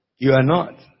 You are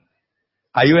not.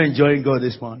 Are you enjoying God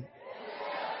this morning?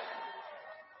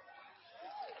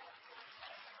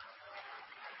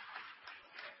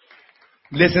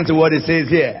 Listen to what it says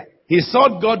here. He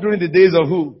sought God during the days of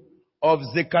who? Of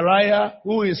Zechariah,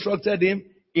 who instructed him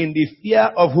in the fear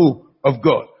of who? Of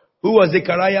God. Who was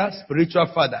Zechariah?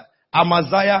 Spiritual father.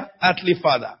 Amaziah, earthly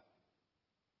father.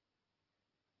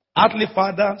 Earthly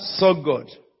father saw God.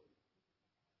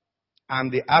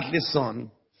 And the earthly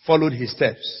son followed his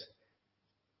steps.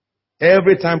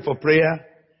 Every time for prayer,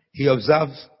 he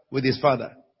observes with his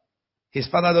father. His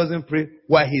father doesn't pray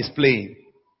while he's playing.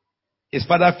 His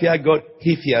father feared God,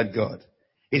 he feared God.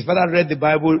 His father read the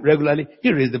Bible regularly,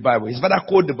 he reads the Bible. His father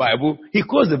quoted the Bible, he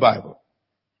quotes the Bible.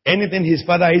 Anything his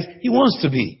father is, he wants to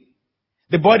be.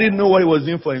 The boy didn't know what he was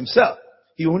doing for himself.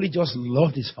 He only just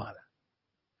loved his father.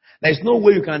 There is no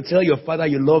way you can tell your father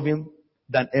you love him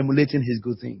than emulating his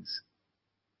good things.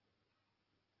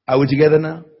 Are we together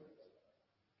now?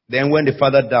 Then when the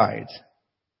father died,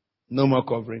 no more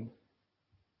covering.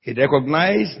 He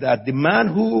recognized that the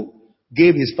man who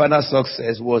gave his father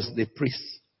success was the priest.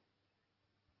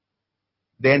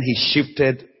 Then he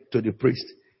shifted to the priest,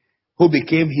 who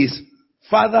became his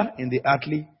father in the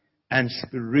earthly and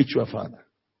spiritual father.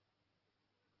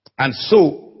 And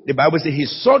so, the Bible says he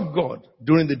sought God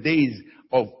during the days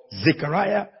of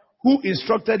Zechariah, who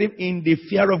instructed him in the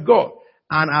fear of God.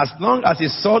 And as long as he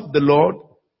sought the Lord,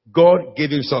 God gave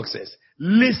him success.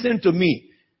 Listen to me.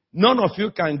 None of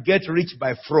you can get rich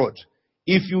by fraud.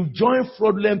 If you join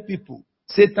fraudulent people,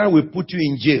 Satan will put you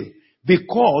in jail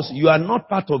because you are not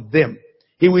part of them.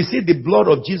 He will see the blood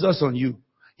of Jesus on you.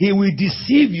 He will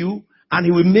deceive you and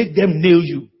he will make them nail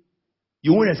you.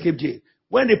 You won't escape jail.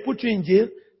 When they put you in jail,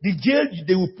 the jail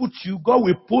they will put you, God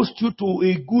will post you to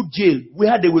a good jail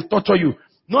where they will torture you.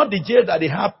 Not the jail that they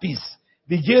have peace.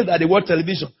 The jail that they watch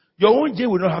television. Your own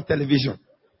jail will not have television.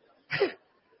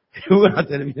 You won't have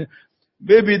television.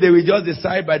 Maybe they will just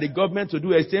decide by the government to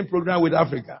do a same program with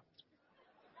Africa.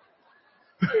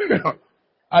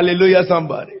 Hallelujah,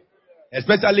 somebody.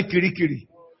 Especially Kirikiri.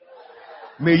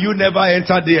 May you never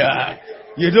enter there.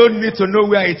 You don't need to know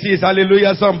where it is.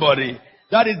 Hallelujah, somebody.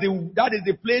 That is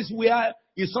the place where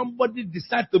if somebody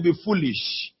decides to be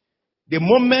foolish, the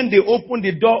moment they open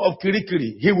the door of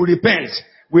Kirikiri, he will repent.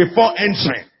 Before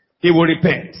entering, he will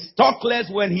repent. Talk less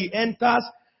when he enters.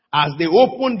 As they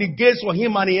open the gates for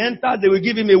him and he enters, they will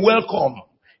give him a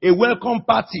welcome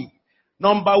party.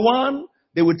 Number one,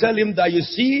 they will tell him that you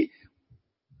see,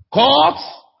 courts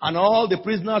and all the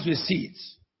prisoners will sit.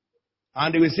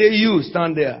 And they will say, you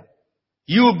stand there.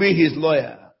 You be his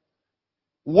lawyer.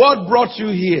 What brought you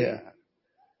here?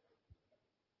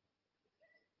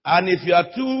 And if you are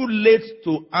too late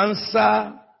to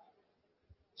answer,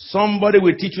 somebody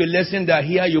will teach you a lesson that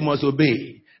here you must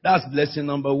obey. That's lesson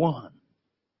number one.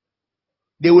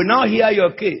 They will now hear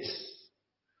your case.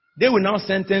 They will now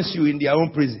sentence you in their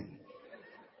own prison.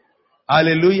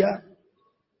 Hallelujah.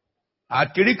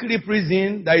 At Kirikiri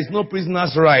prison, there is no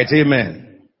prisoner's right.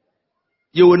 Amen.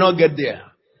 You will not get there.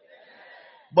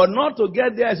 But not to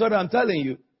get there is what I'm telling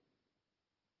you.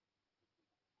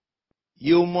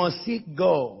 You must seek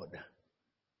God.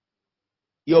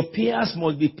 Your peers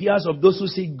must be peers of those who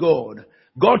seek God.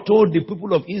 God told the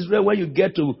people of Israel, when you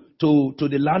get to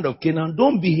the land of Canaan,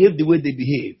 don't behave the way they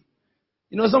behave.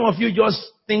 You know, some of you just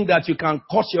think that you can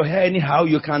cut your hair anyhow.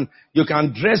 You can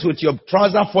dress with your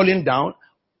trouser falling down.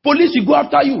 Police will go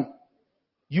after you.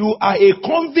 You are a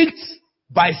convict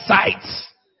by sight.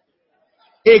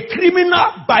 A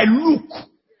criminal by look.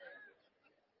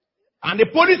 And the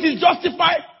police is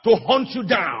justified to hunt you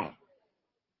down.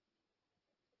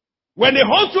 When they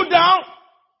hunt you down,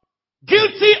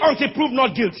 guilty until proved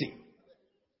not guilty.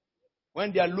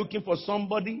 When they are looking for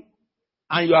somebody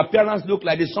and your appearance look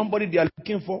like the somebody they are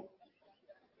looking for,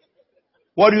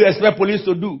 what do you expect police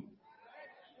to do?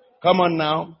 Come on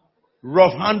now.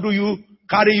 Rough handle you,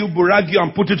 carry you, burag you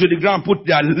and put you to the ground, put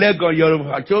their leg on your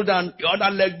shoulder and the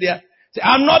other leg there. Say,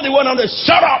 I'm not the one on the,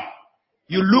 shut up!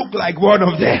 You look like one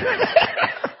of them.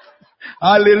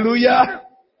 Hallelujah.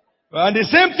 And the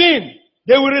same thing.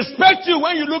 They will respect you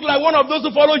when you look like one of those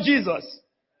who follow Jesus.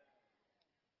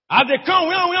 As they come,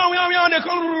 they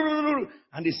come,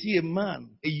 and they see a man,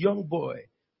 a young boy,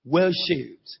 well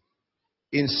shaved,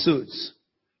 in suits,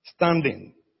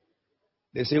 standing.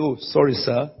 They say, oh, sorry,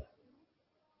 sir.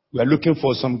 We are looking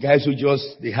for some guys who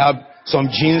they have some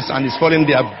jeans and it's falling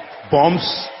their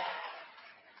bumps.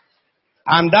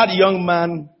 And that young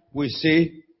man will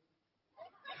say,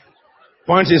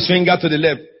 point his finger to the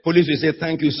left. Police will say,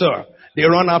 thank you, sir. They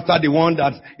run after the one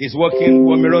that is working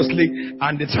glamorously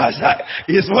and the trash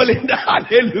is falling down.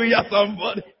 Hallelujah,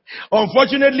 somebody.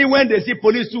 Unfortunately, when they see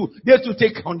police too, they too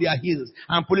take on their heels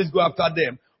and police go after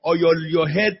them. Or your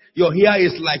hair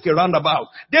is like a roundabout.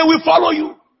 They will follow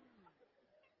you.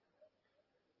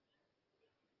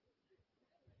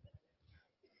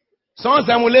 Sons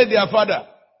emulate their father.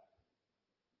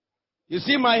 You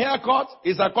see my haircut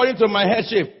is according to my head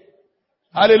shape.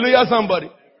 Hallelujah, somebody.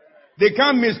 They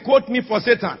can't misquote me for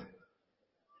Satan.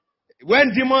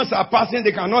 When demons are passing,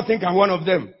 they cannot think I'm one of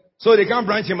them. So they can't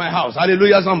branch in my house.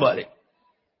 Hallelujah, somebody.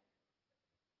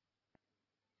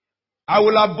 I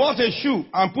will have bought a shoe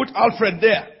and put Alfred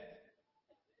there.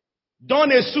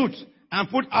 Done a suit and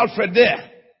put Alfred there.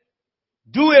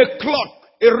 Do a clock,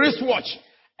 a wristwatch,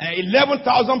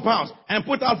 11,000 pounds and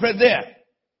put Alfred there.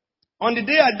 On the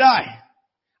day I die,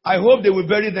 I hope they will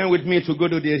bury them with me to go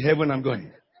to the heaven I'm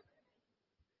going.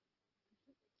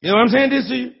 You know what I'm saying this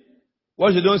to you?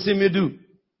 What you don't see me do,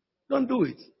 don't do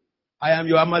it. I am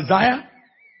your Amaziah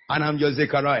and I'm your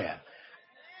Zechariah.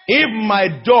 If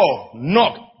my door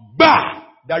knock, bah,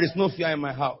 there is no fear in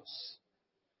my house.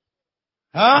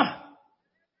 Huh?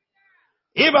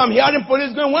 If I'm hearing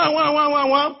police going, wah, wah, wah, wah,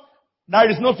 wah, there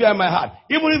is no fear in my heart.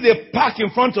 Even if they park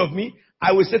in front of me,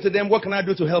 I will say to them, what can I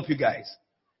do to help you guys?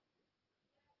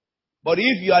 But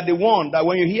if you are the one that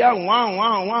when you hear wow,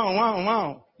 wow, wow, wow,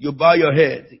 wow, you bow your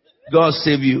head. God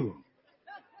save you.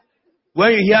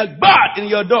 When you hear bad in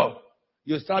your door,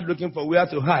 you start looking for where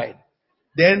to hide.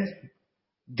 Then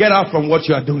get out from what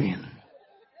you are doing.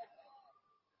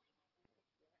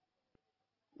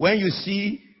 When you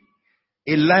see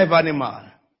a live animal,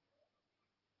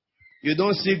 you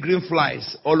don't see green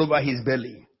flies all over his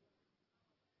belly.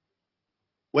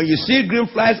 When you see green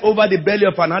flies over the belly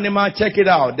of an animal, check it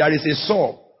out. There is a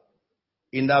sore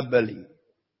in that belly.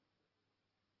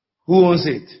 Who owns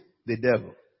it? The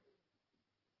devil.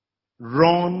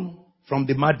 Run from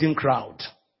the madding crowd.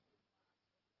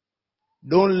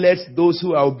 Don't let those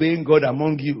who are obeying God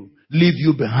among you leave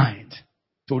you behind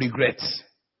to regret.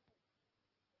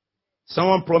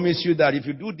 Someone promised you that if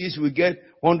you do this, you will get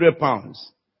 100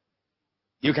 pounds.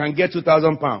 You can get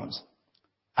 2,000 pounds.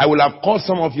 I will have called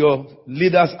some of your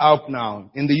leaders out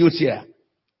now in the youth here.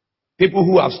 People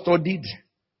who have studied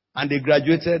and they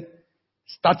graduated,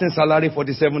 starting salary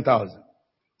 47,000.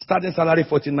 Starting salary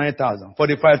 49,000,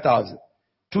 45,000.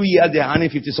 2 years they are earning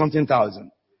 50-something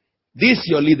thousand. These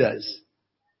your leaders,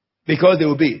 because they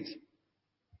obey it.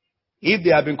 If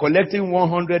they have been collecting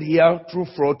 100 here through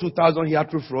fraud, 2,000 here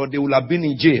through fraud, they will have been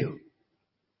in jail.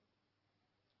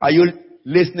 Are you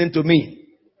listening to me?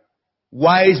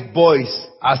 Wise boys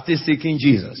are still seeking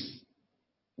Jesus.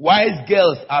 Wise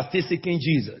girls are still seeking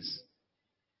Jesus.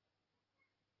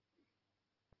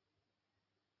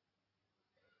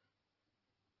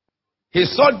 He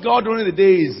sought God during the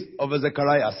days of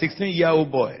Zechariah,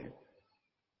 16-year-old boy,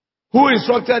 who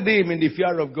instructed him in the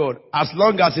fear of God. As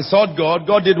long as he sought God,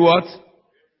 God did what?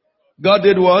 God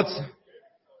did what?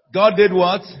 God did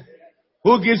what?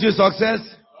 Who gives you success?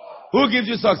 Who gives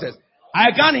you success?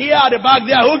 I can't hear at the back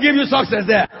there. Who gives you success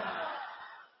there?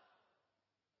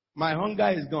 My hunger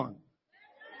is gone.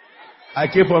 I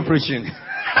keep on preaching.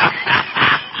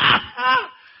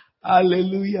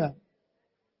 Hallelujah.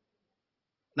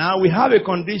 Now we have a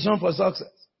condition for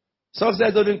success.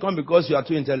 Success doesn't come because you are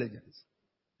too intelligent.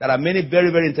 There are many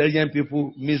very, very intelligent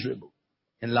people miserable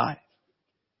in life.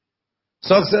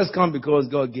 Success comes because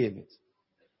God gave it.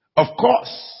 Of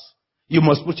course, you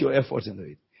must put your effort into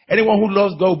it. Anyone who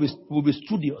loves God will be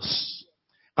studious,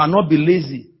 cannot be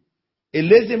lazy. A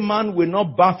lazy man will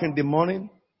not bath in the morning.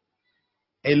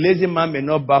 A lazy man may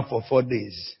not bath for 4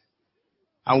 days.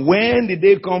 And when the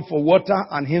day comes for water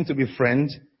and him to be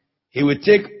friends, he will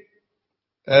take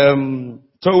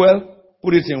towel,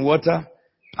 put it in water,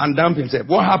 and damp himself.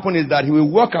 What happens is that he will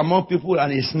walk among people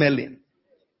and he's smelling.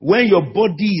 When your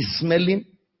body is smelling,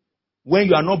 when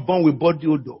you are not born with body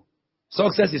odor,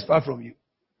 success is far from you.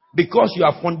 Because you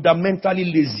are fundamentally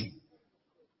lazy.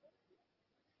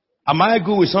 Am I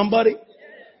good with somebody?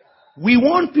 We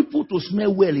want people to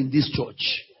smell well in this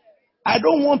church. I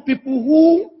don't want people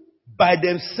who, by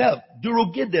themselves,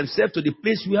 derogate themselves to the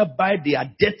place whereby they are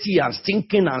dirty and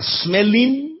stinking and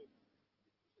smelling.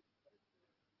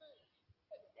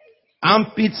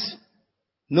 Armpits,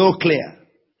 no clear.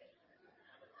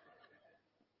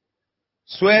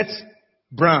 Sweat,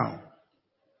 brown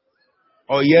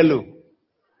or yellow.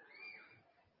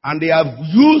 And they are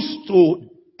used to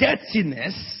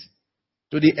dirtiness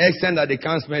to the extent that they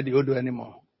can't smell the odor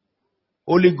anymore.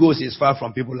 Holy Ghost is far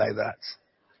from people like that.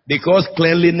 Because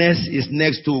cleanliness is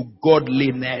next to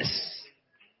godliness.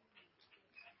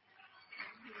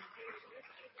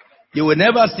 They will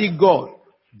never see God.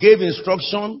 Gave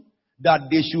instruction that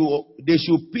they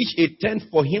should pitch a tent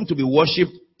for him to be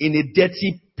worshipped in a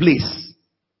dirty place.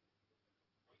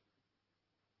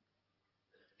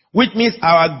 Which means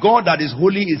our God that is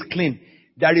holy is clean.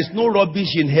 There is no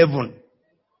rubbish in heaven.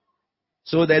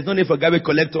 So there is no need for garbage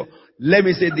collector. Let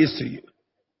me say this to you.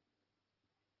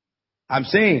 I'm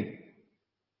saying,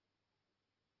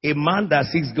 a man that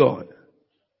seeks God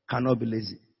cannot be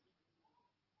lazy.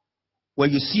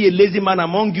 When you see a lazy man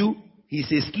among you,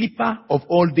 he's a sleeper of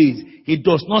all days. He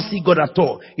does not seek God at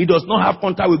all. He does not have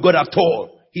contact with God at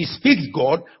all. He speaks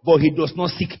God, but he does not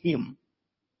seek him.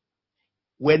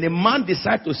 When a man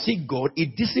decides to seek God, he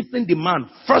disciplines the man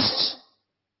first.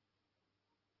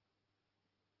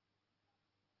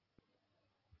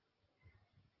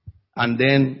 And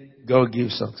then God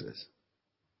gives success.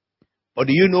 But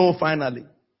do you know finally,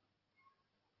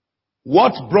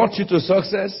 what brought you to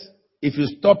success? If you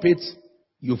stop it,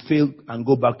 you fail and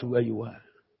go back to where you were.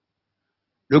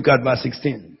 Look at verse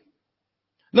 16.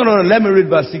 No, let me read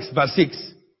verse 6. Verse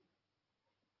 6.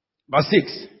 Verse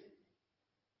 6.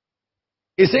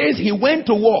 It says, he went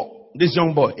to war, this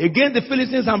young boy, against the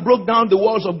Philistines and broke down the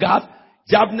walls of Gath,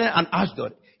 Jabneh, and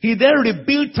Ashdod. He then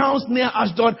rebuilt towns near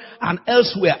Ashdod and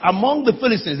elsewhere among the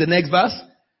Philistines. The next verse.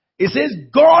 It says,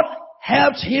 God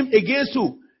helped him against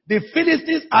who? The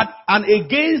Philistines and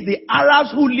against the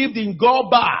Arabs who lived in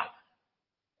Gobah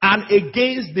and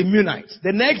against the Meunites.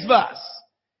 The next verse.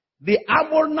 The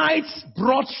Ammonites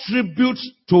brought tribute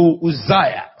to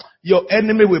Uzziah. Your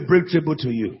enemy will bring tribute to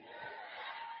you.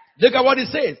 Look at what it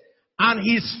says. And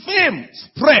his fame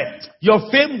spread.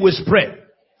 Your fame will spread.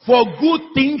 For good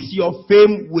things your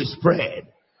fame will spread.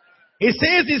 It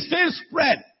says his fame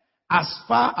spread as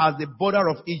far as the border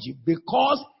of Egypt.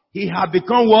 Because he had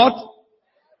become what?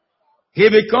 He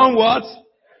become what?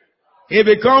 He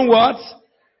become what?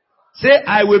 Say,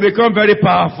 I will become very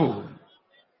powerful.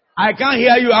 I can't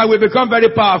hear you. I will become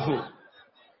very powerful.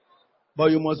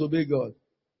 But you must obey God.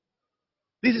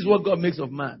 This is what God makes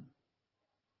of man.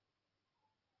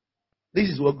 This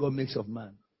is what God makes of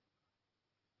man.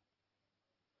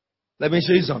 Let me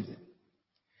show you something.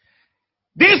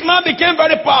 This man became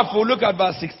very powerful. Look at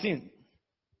verse 16.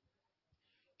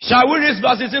 Shall we read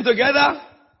verse 16 together?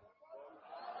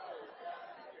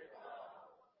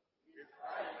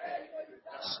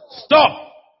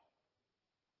 Stop.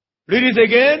 Read it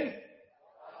again.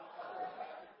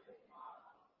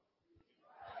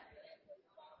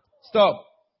 Stop.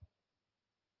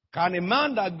 Can a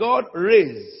man that God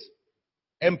raised,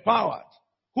 empowered,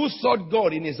 who sought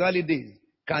God in his early days,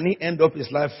 can he end up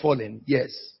his life falling?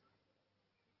 Yes.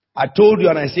 I told you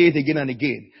and I say it again and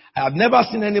again. I have never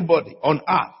seen anybody on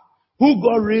earth who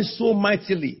God raised so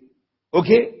mightily.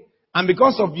 Okay? And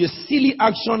because of your silly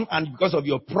action and because of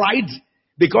your pride,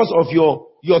 because of your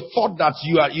thought that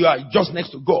you are just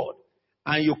next to God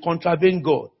and you contravene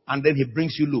God and then he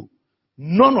brings you low.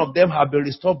 None of them have been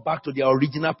restored back to their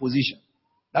original position.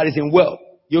 That is in wealth.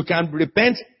 You can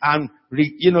repent and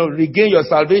regain your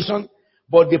salvation,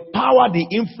 but the power, the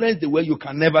influence, the way you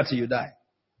can never till you die.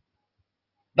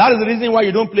 That is the reason why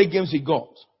you don't play games with God.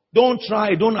 Don't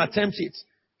try, don't attempt it.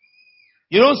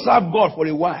 You don't serve God for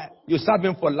a while. You serve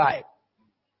him for life.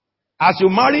 As you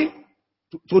marry,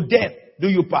 to death do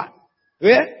you part.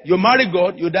 Yeah? You marry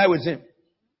God, you die with him.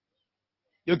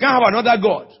 You can't have another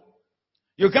God.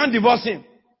 You can't divorce him.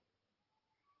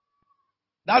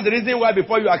 That's the reason why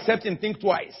before you accept him, think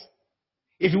twice.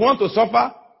 If you want to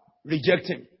suffer, reject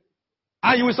him.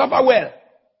 And you will suffer well.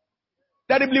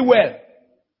 Terribly well.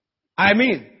 I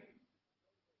mean,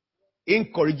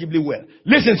 incorrigibly well.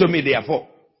 Listen to me therefore.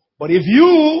 But if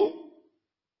you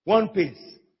want peace,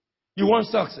 you want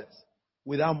success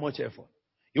without much effort,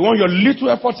 you want your little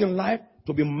effort in life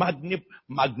to be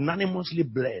magnanimously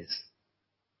blessed,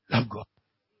 love God.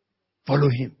 Follow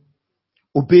him.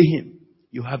 Obey him.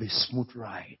 You have a smooth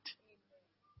ride.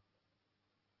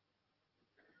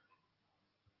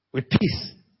 With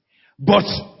peace. But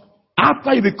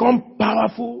after you become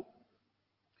powerful,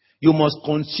 you must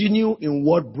continue in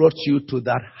what brought you to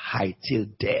that height till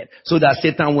death. So that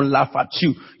Satan won't laugh at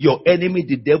you. Your enemy,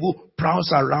 the devil,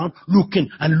 prowls around looking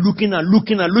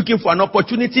for an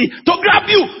opportunity to grab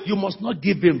you. You must not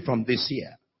give him from this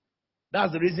year.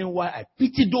 That's the reason why I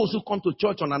pity those who come to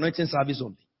church on anointing service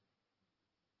only.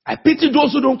 I pity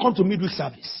those who don't come to midweek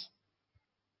service.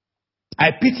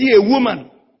 I pity a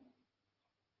woman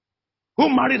who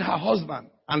married her husband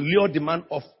and lured the man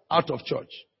out of church.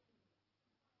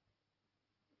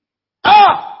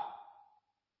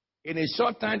 In a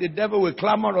short time, the devil will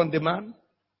clamor on the man.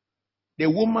 The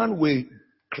woman will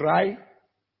cry.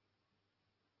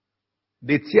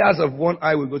 The tears of one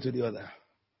eye will go to the other.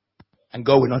 And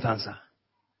God will not answer.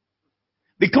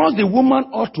 Because the woman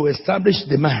ought to establish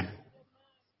the man.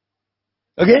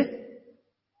 Okay?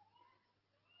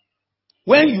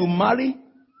 When you marry,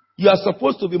 you are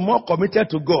supposed to be more committed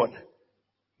to God.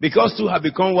 Because two have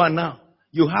become one now.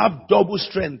 You have double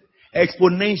strength,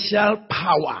 exponential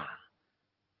power.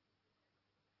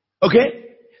 Okay?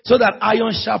 So that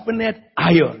iron sharpeneth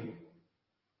iron.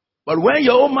 But when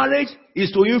your own marriage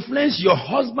is to influence your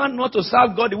husband not to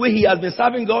serve God the way he has been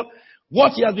serving God,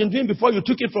 what he has been doing before you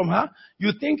took it from her,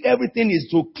 you think everything is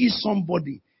to kiss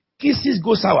somebody. Kisses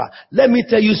go sour. Let me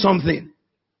tell you something.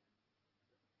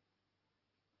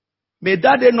 May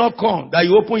that day not come that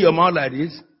you open your mouth like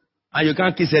this and you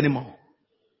can't kiss anymore.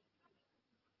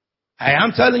 I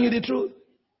am telling you the truth.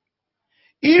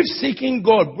 If seeking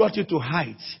God brought you to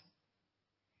heights,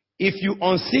 if you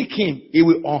unseek him, he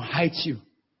will unheight you.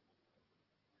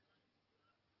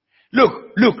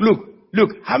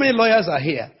 Look. How many lawyers are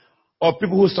here? Or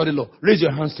people who study law? Raise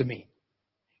your hands to me.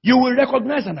 You will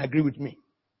recognize and agree with me.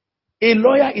 A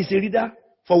lawyer is a reader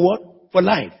for what? For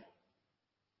life.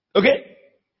 Okay?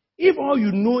 If all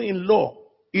you know in law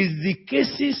is the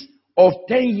cases of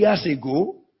 10 years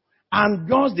ago, and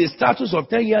just the status of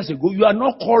 10 years ago, you are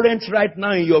not current right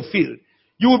now in your field.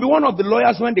 You will be one of the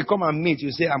lawyers when they come and meet,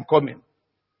 you say, I'm coming.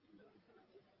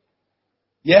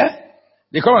 Yeah?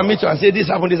 They come and meet you and say, this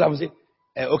happened. Say,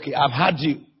 okay, I've had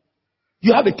you.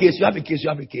 You have a case.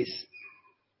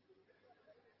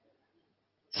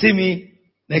 See me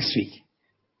next week.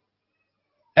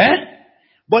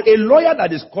 But a lawyer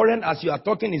that is current as you are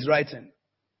talking is writing.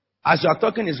 As you are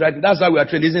talking is writing. That's how we are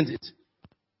trained, isn't it?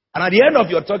 And at the end of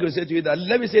your talk, he'll say to you that,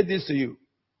 let me say this to you.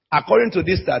 According to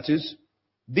this status,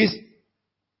 this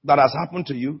that has happened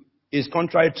to you is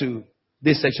contrary to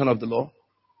this section of the law.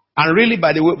 And really,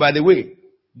 by the way,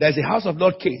 there's a House of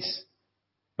Lord case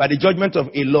by the judgment of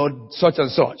a Lord such and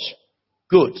such.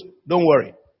 Good. Don't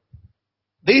worry.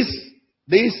 These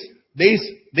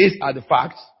are the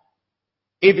facts.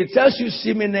 If it tells you,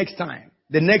 see me next time,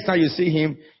 the next time you see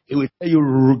him, he will tell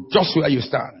you just where you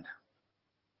stand.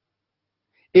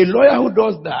 A lawyer who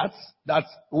does that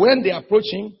when they approach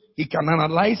him, he can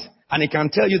analyze and he can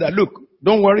tell you that, look,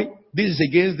 don't worry, this is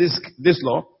against this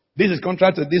law. This is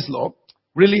contrary to this law.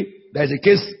 Really, there's a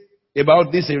case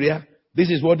about this area. This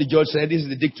is what the judge said. This is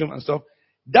the dictum and stuff.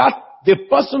 That the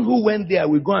person who went there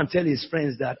will go and tell his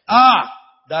friends that,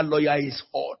 that lawyer is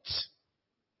hot.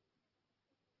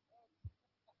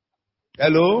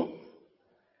 Hello?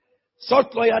 Such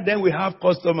lawyer then we have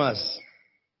customers.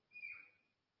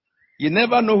 You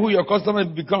never know who your customer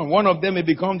will become. One of them may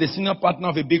become the senior partner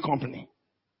of a big company.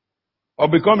 Or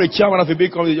become a chairman of a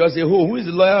big company. You just say, who is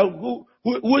the lawyer?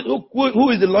 Who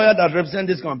is the lawyer that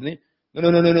represents this company? No.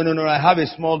 I have a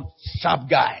small, sharp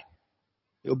guy.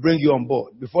 He'll bring you on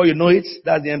board. Before you know it,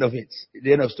 that's the end of it.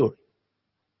 The end of story.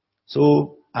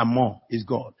 So, and more is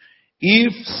God.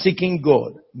 If seeking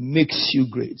God makes you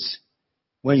great,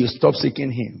 when you stop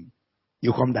seeking him,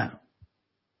 you come down.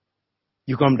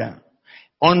 You come down.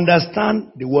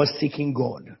 Understand the word seeking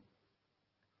God.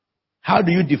 How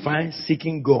do you define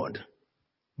seeking God?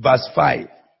 Verse 5.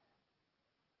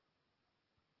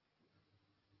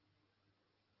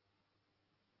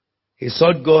 He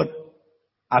sought God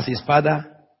as his father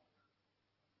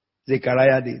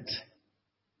Zechariah did.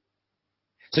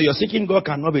 So your seeking God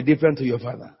cannot be different to your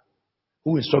father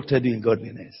who instructed you in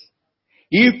godliness.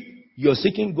 If your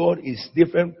seeking God is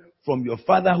different from your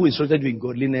father who instructed you in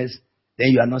godliness, then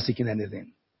you are not seeking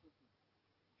anything.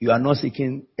 You are not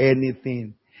seeking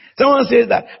anything. Someone says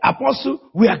that, Apostle,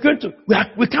 we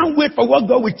can't wait for what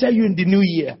God will tell you in the new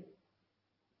year.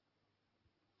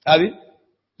 Have you?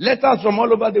 Letters from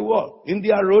all over the world.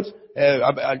 India wrote,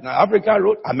 Africa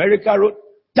wrote, America wrote.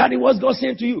 Daddy, what's God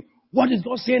saying to you? What is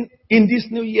God saying in this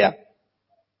new year?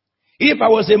 If I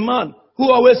was a man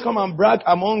who always come and brag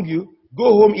among you, go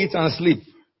home, eat and sleep.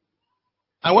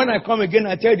 And when I come again,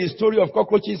 I tell you the story of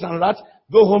cockroaches and rats,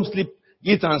 go home, sleep,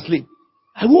 eat and sleep.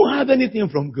 I won't have anything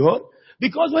from God.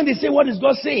 Because when they say what is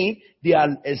God saying, they are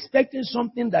expecting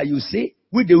something that you say,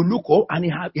 which they will look up, and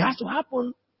it has to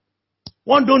happen.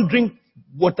 One don't drink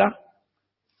water,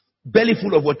 belly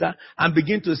full of water, and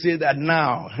begin to say that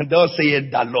now, thus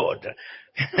saith the Lord.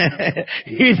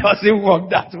 It doesn't work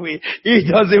that way.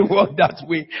 It doesn't work that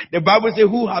way. The Bible says,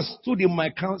 who has stood in my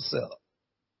counsel,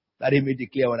 that he may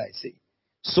declare what I say.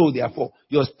 So therefore,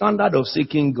 your standard of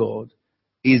seeking God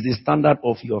is the standard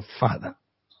of your Father.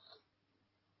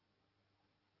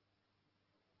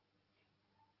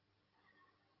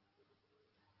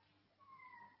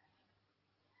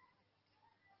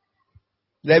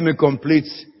 Let me complete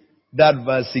that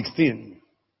verse 16.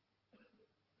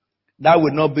 That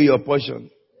will not be your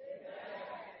portion.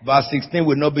 Verse 16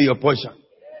 will not be your portion.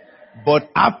 But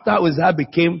after Uzziah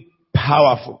became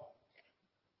powerful,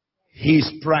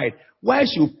 his pride. Why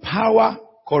should power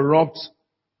corrupt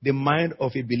the mind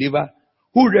of a believer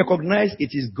who recognizes it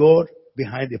is God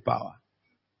behind the power?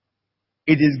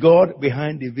 It is God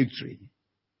behind the victory.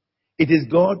 It is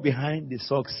God behind the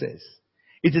success.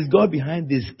 It is God behind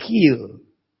the skill.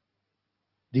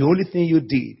 The only thing you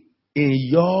did in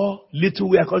your little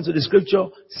way, according to the scripture,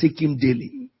 seek Him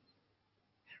daily.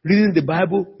 Reading the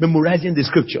Bible, memorizing the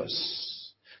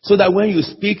scriptures. So that when you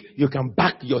speak, you can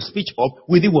back your speech up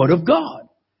with the word of God.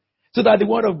 So that the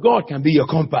word of God can be your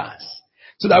compass.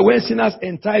 So that when sinners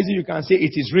entice you, you can say,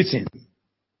 it is written.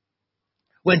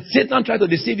 When Satan tries to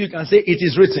deceive you, you can say, it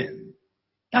is written.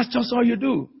 That's just all you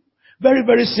do. Very,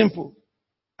 very simple.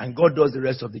 And God does the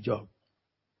rest of the job.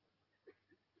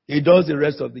 He does the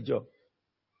rest of the job.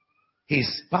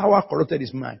 His power corrupted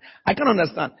his mind. I can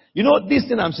understand. You know, this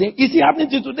thing I'm saying, is it happening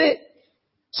to you today?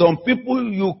 Some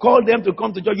people, you call them to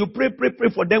come to church, you pray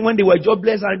for them when they were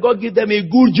jobless, and God give them a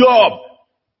good job.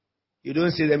 You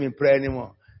don't see them in prayer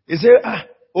anymore. They say,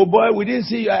 oh boy, we didn't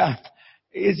see you.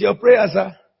 It's your prayer,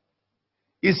 sir.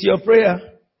 It's your prayer.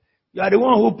 You are the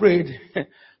one who prayed.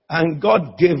 And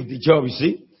God gave the job, you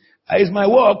see. It's my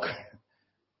work.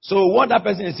 So what that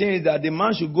person is saying is that the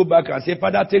man should go back and say,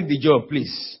 Father, take the job,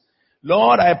 please.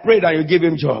 Lord, I pray that you give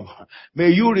him job. May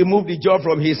you remove the job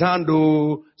from his hand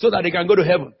so that he can go to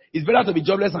heaven. It's better to be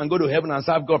jobless and go to heaven and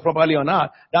serve God properly on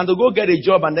earth than to go get a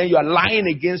job and then you are lying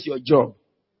against your job.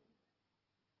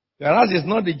 Whereas it's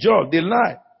not the job, they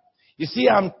lie. You see,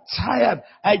 I'm tired.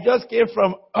 I just came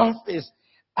from office.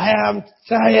 I am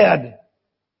tired.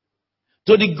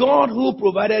 To the God who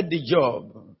provided the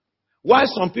job. Why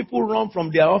some people run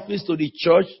from their office to the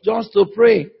church just to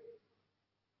pray?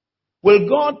 Will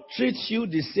God treat you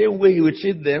the same way He will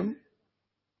treat them?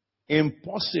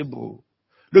 Impossible.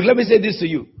 Look, let me say this to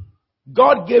you.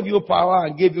 God gave you power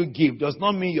and gave you gift. Does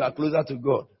not mean you are closer to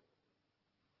God.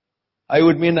 Are you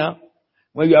with me now?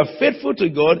 When you are faithful to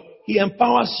God, He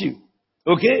empowers you.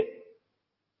 Okay?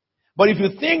 But if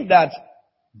you think that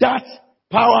that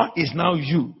power is now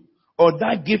you, or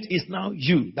that gift is now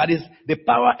you, that is, the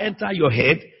power entered your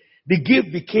head, the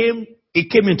gift came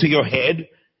into your head,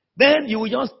 then you will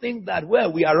just think that,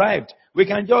 well, we arrived. We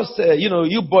can just,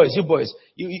 you boys,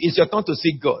 it's your turn to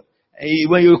seek God.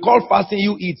 When you call fasting,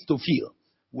 you eat to feel.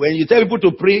 When you tell people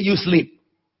to pray, you sleep.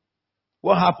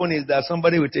 What happened is that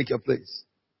somebody will take your place.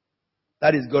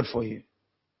 That is God for you.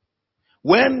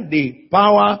 When the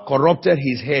power corrupted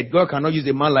his head, God cannot use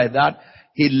a man like that.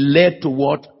 He led to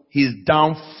what? His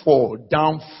downfall.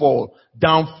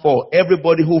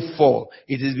 Everybody who fall,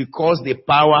 it is because the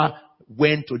power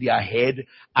went to their head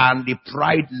and the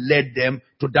pride led them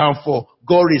to downfall.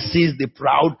 God receives the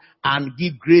proud and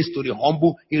give grace to the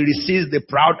humble. He receives the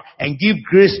proud and give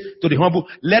grace to the humble.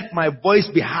 Let my voice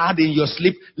be heard in your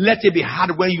sleep. Let it be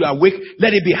heard when you are awake.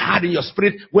 Let it be heard in your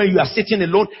spirit when you are sitting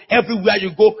alone. Everywhere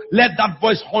you go, let that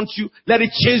voice haunt you. Let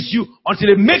it chase you until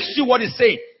it makes you what it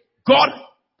says. God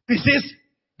resists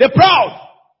the proud.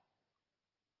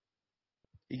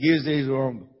 He gives his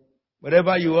wrong.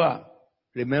 Wherever you are,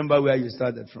 remember where you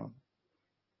started from.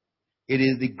 It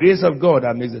is the grace of God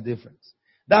that makes a difference.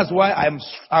 That's why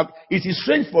it is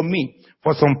strange for me,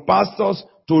 for some pastors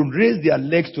to raise their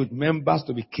legs to members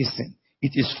to be kissing.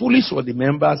 It is foolish for the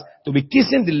members to be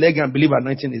kissing the leg and believe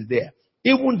anointing is there.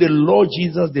 Even the Lord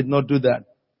Jesus did not do that.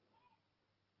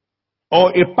 Or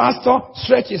a pastor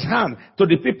stretch his hand to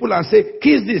the people and say,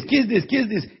 kiss this, kiss this, kiss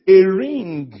this. A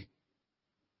ring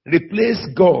replace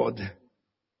God.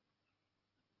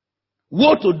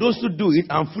 Woe to those who do it,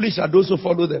 and foolish are those who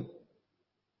follow them.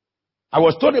 I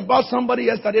was told about somebody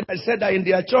yesterday that said that in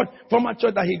their church, former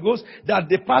church that he goes, that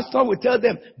the pastor will tell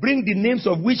them, bring the names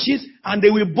of witches, and they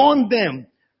will burn them.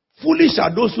 Foolish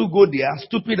are those who go there,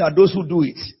 stupid are those who do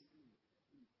it.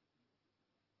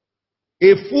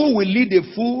 A fool will lead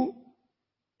a fool.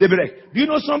 They'll be like, do you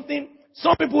know something?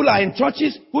 Some people are in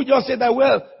churches who just say that,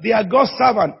 well, they are God's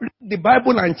servant. Read the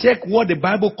Bible and check what the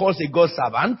Bible calls a God's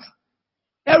servant.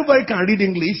 Everybody can read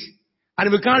English, and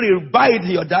if you can't read, buy it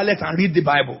in your dialect and read the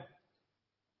Bible.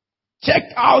 Check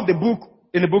out the book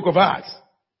in the book of Acts.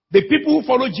 The people who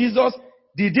follow Jesus,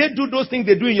 did they do those things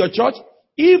they do in your church?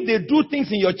 If they do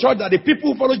things in your church that the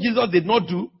people who follow Jesus did not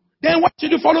do, then why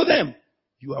should you follow them?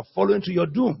 You are following to your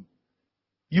doom.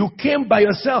 You came by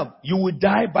yourself. You will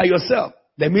die by yourself.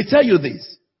 Let me tell you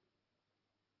this.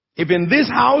 If in this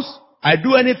house I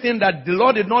do anything that the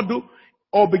Lord did not do,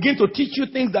 or begin to teach you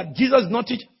things that Jesus did not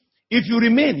teach, if you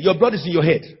remain, your blood is in your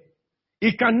head.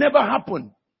 It can never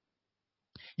happen.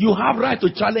 You have right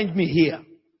to challenge me here.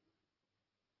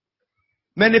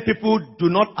 Many people do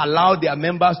not allow their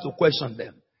members to question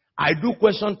them. I do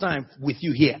question time with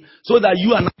you here so that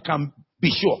you and I can be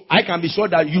sure. I can be sure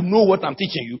that you know what I'm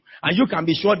teaching you, and you can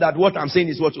be sure that what I'm saying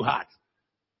is what you heard.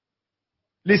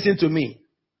 Listen to me.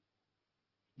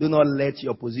 Do not let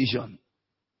your position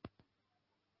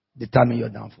determine your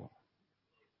downfall.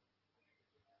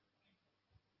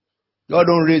 God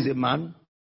don't raise a man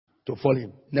to fall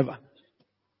him. Never.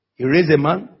 He raised a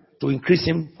man to increase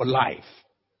him for life.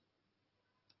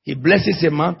 He blesses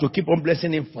a man to keep on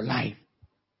blessing him for life.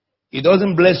 He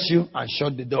doesn't bless you and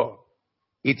shut the door.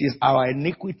 It is our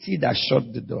iniquity that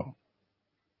shut the door.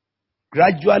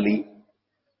 Gradually,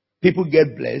 people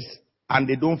get blessed and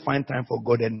they don't find time for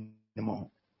God anymore.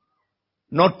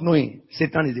 Not knowing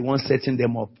Satan is the one setting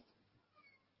them up.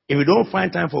 If you don't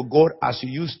find time for God as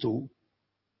you used to,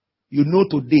 you know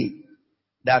today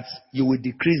that you will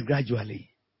decrease gradually.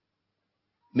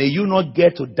 May you not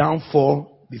get to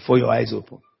downfall before your eyes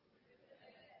open.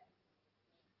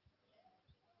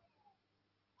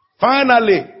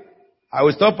 Finally, I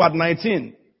will stop at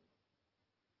 19.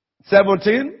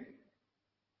 17.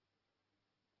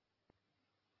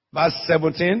 Verse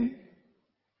 17.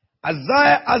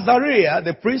 Azariah,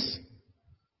 the priest,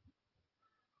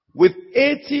 with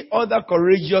 80 other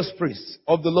courageous priests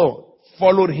of the Lord,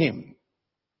 followed him.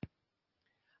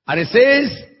 And it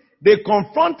says, they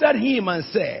confronted him and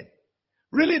said,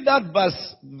 really that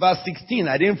verse 16,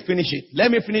 I didn't finish it. Let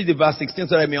me finish the verse 16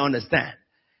 so that I may understand.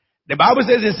 The Bible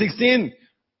says in 16,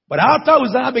 but after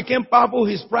Uzziah became powerful,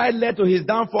 his pride led to his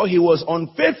downfall. He was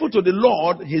unfaithful to the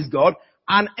Lord, his God,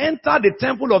 and entered the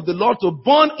temple of the Lord to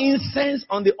burn incense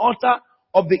on the altar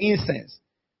of the incense.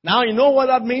 Now you know what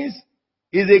that means?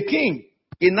 He's a king.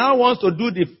 He now wants to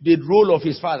do the role of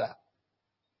his father.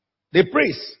 The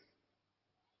priest.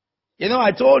 You know,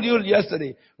 I told you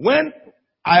yesterday, when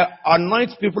I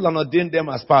anoint people and ordain them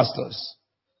as pastors,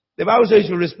 the Bible says you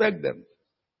should respect them.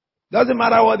 Doesn't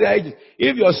matter what their age is.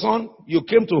 If your son, you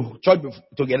came to church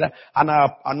together and I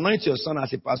anoint your son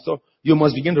as a pastor, you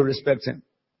must begin to respect him.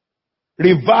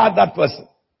 Revere that person.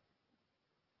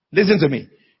 Listen to me.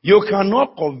 You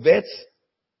cannot covet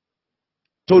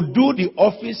to do the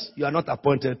office you are not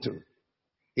appointed to.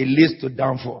 It leads to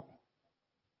downfall.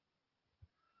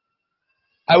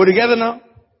 Are we together now?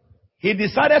 He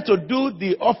decided to do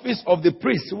the office of the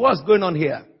priest. What's going on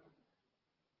here?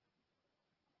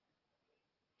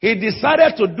 He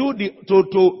decided to do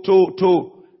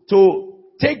to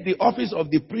take the office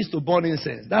of the priest to burn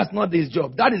incense. That's not his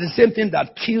job. That is the same thing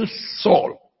that kills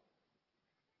Saul.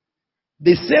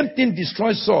 The same thing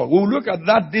destroys Saul. We will look at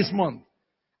that this month.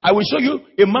 I will show you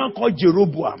a man called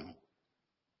Jeroboam,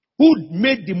 who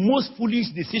made the most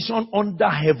foolish decision under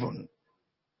heaven.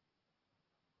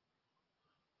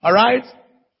 Alright?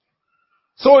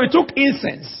 So he took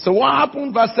incense. So what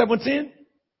happened? Verse 17.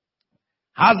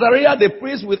 Azariah the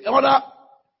priest with other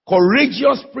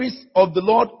courageous priests of the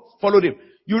Lord followed him.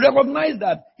 You recognize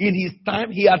that in his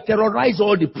time he had terrorized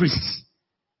all the priests.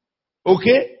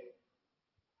 Okay?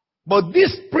 But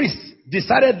these priests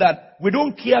decided that we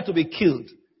don't care to be killed.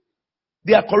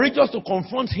 They are courageous to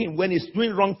confront him when he's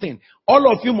doing wrong thing.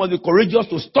 All of you must be courageous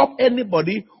to stop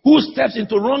anybody who steps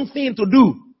into wrong thing to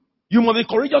do. You must be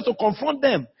courageous to confront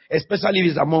them, especially if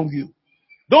it's among you.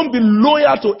 Don't be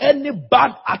loyal to any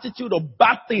bad attitude or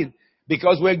bad thing,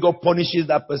 because when God punishes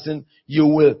that person, you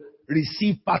will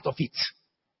receive part of it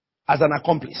as an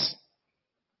accomplice.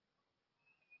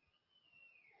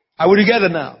 Are we together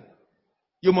now?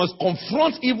 You must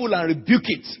confront evil and rebuke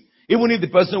it, even if the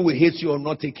person will hate you or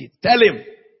not take it. Tell him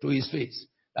to his face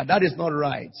that that is not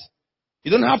right.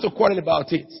 You don't have to quarrel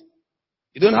about it.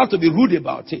 You don't have to be rude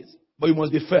about it, but you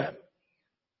must be firm.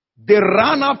 They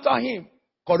ran after him,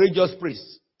 courageous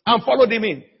priests, and followed him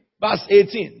in. Verse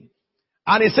 18.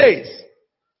 And it says,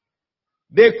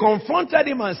 they confronted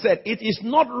him and said, it is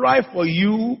not right for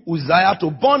you, Uzziah,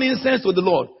 to burn incense to the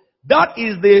Lord. That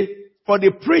is for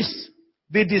the priests,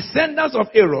 the descendants of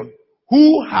Aaron,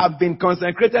 who have been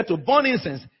consecrated to burn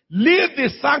incense. Leave the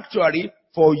sanctuary,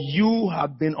 for you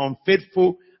have been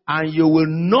unfaithful, and you will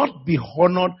not be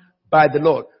honored by the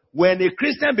Lord. When a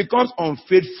Christian becomes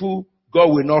unfaithful, God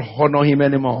will not honor him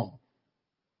anymore.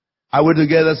 Are we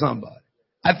together, somebody?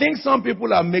 I think some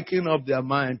people are making up their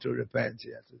mind to repent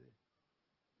here today.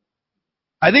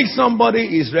 I think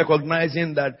somebody is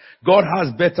recognizing that God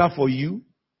has better for you,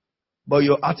 but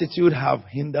your attitude have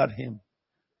hindered him.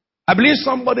 I believe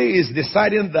somebody is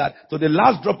deciding that to the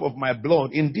last drop of my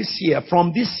blood in this year,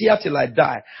 from this year till I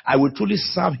die, I will truly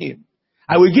serve him.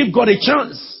 I will give God a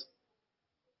chance.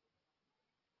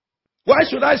 Why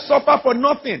should I suffer for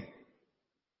nothing?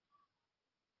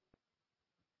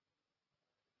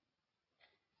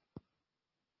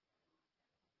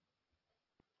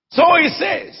 So he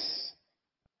says,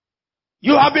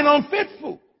 you have been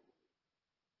unfaithful,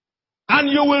 and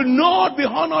you will not be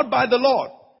honored by the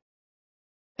Lord.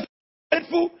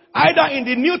 Faithful, either in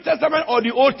the New Testament or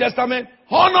the Old Testament,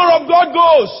 honor of God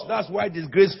goes. That's why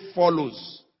disgrace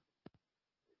follows.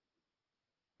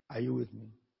 Are you with me?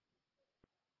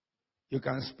 You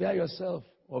can spare yourself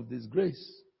of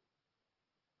disgrace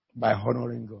by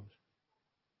honoring God.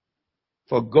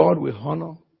 For God will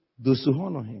honor those who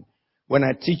honor him. When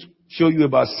I show you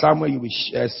about Samuel, you'll be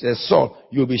Saul,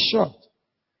 you'll be shocked.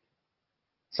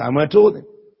 Samuel told him,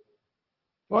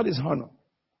 what is honor?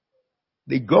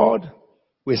 The God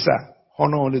we serve,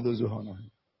 honor only those who honor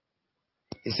him.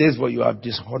 He says, well, you have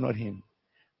dishonored him,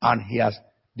 and he has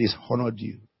dishonored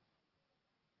you.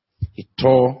 He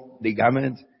tore the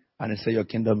garment, and he said, your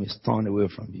kingdom is torn away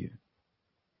from you.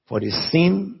 For the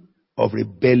sin of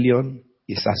rebellion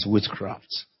is as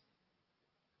witchcraft.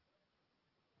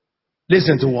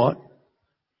 Listen to what?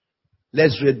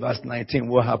 Let's read verse 19.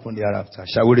 What happened thereafter?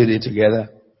 Shall we read it together?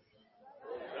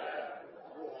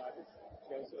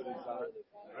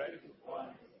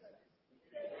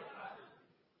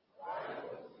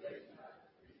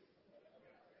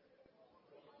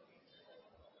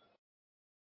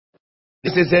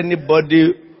 This is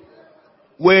anybody.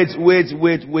 Wait.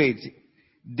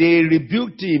 They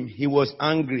rebuked him. He was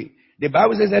angry. The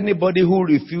Bible says anybody who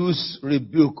refuses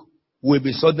rebuke will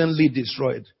be suddenly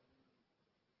destroyed.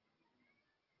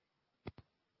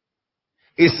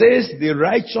 It says the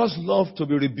righteous love to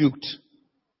be rebuked,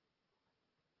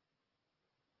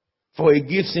 for it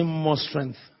gives him more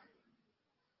strength.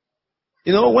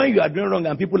 You know, when you are doing wrong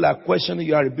and people are questioning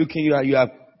you, are rebuking you, you are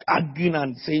arguing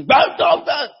and saying,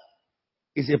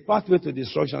 it's a pathway to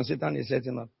destruction. Satan is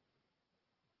setting up.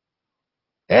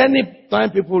 Any time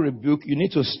people rebuke, you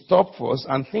need to stop first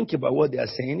and think about what they are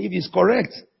saying, if it's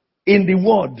correct in the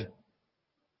word.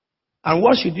 And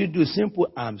what should you do? Simple,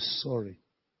 I'm sorry.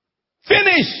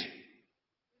 Finish.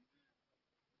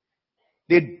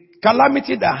 The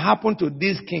calamity that happened to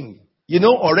this king, you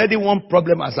know, already one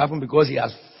problem has happened because he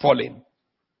has fallen.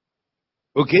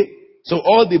 Okay? So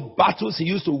all the battles he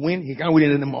used to win, he can't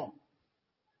win it anymore.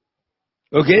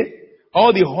 Okay?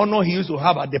 All the honor he used to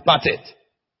have had departed.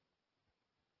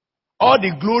 All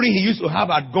the glory he used to have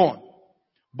had gone.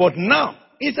 But now,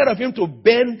 instead of him to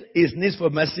bend his knees for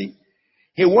mercy,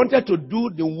 he wanted to do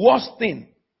the worst thing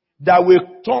that will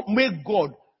make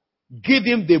God give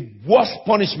him the worst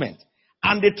punishment.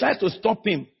 And they tried to stop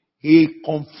him. He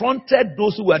confronted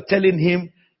those who were telling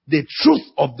him the truth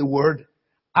of the word,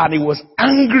 and he was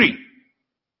angry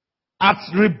at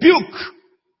rebuke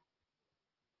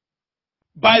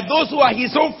by those who are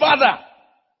his own father,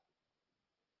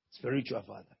 spiritual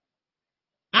father.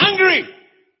 Angry.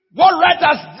 What right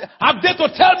have they to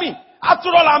tell me? After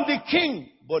all, I'm the king.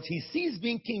 But he sees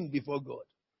being king before God.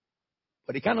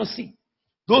 But he cannot see.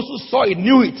 Those who saw it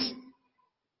knew it.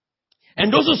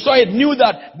 And those who saw it knew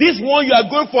that this one you are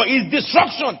going for is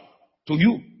destruction to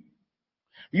you.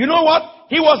 You know what?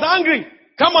 He was angry.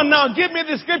 Come on now, give me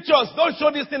the scriptures. Don't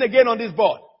show this thing again on this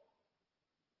board.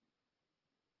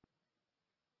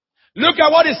 Look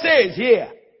at what it says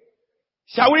here.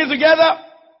 Shall we read together?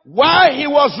 While he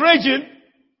was raging,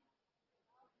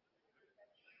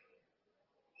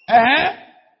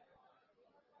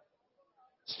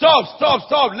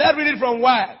 Stop. Let's read it from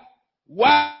while.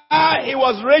 While he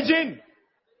was raging,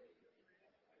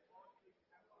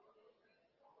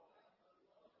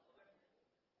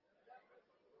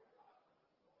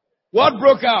 what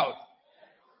broke out?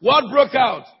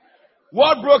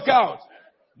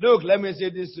 Look, let me say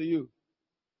this to you.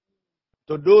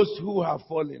 To those who have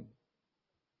fallen.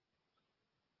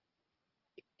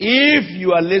 If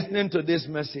you are listening to this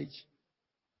message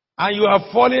and you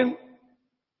have fallen,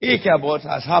 Ichabod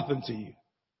has happened to you.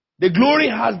 The glory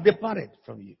has departed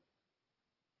from you.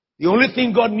 The only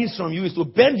thing God needs from you is to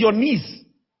bend your knees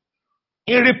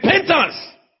in repentance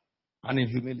and in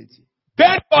humility.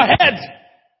 Bend your head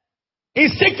in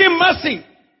seeking mercy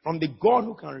from the God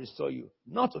who can restore you.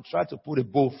 Not to try to put a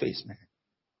bold face, man.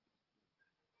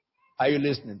 Are you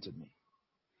listening to me?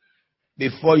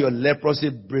 Before your leprosy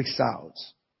breaks out,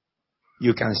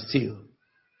 you can still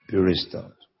be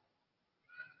restored.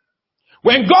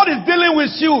 When God is dealing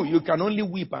with you, you can only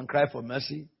weep and cry for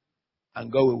mercy,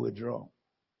 and God will withdraw.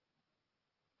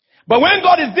 But when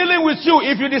God is dealing with you,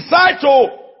 if you decide to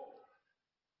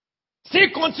still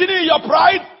continue your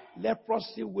pride,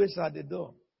 leprosy waits at the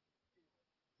door.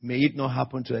 May it not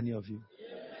happen to any of you.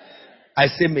 I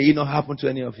say, may it not happen to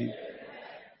any of you.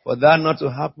 For that not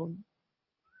to happen,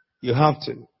 you have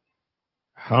to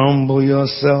humble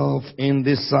yourself in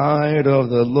the sight of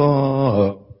the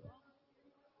Lord.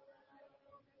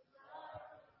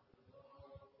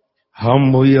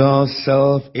 Humble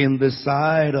yourself in the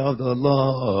sight of the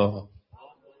Lord,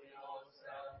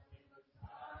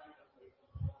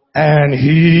 and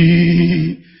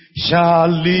He shall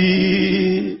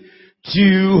lift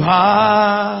you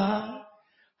high,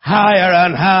 higher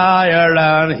and higher,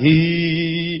 and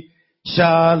He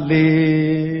shall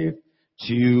lift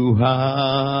you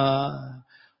high.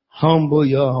 Humble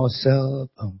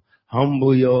yourself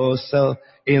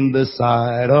in the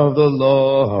sight of the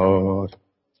Lord.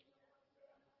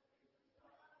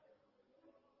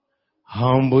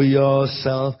 Humble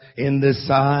yourself in the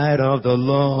sight of the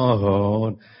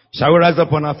Lord. Shall we rise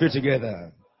up on our feet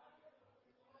together?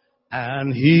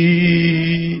 And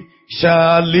He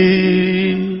shall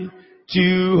lift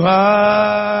you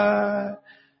high,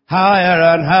 higher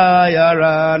and higher,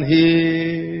 and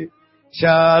He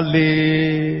shall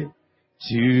lift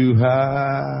you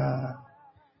high.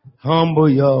 Humble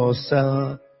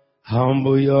yourself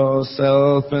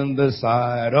in the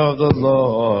sight of the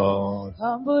Lord.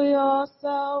 Humble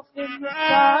yourself in the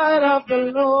sight of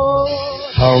the Lord.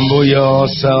 Humble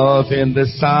yourself in the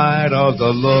sight of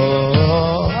the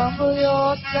Lord. Humble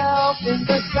yourself in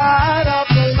the sight of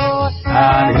the Lord.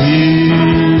 And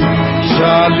He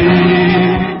shall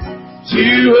lift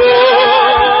you up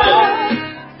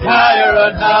higher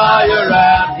and higher,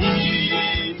 and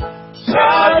He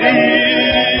shall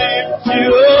lift you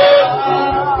up,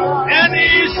 and He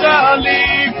shall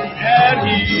lift, and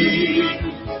He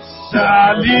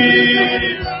shall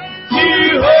lift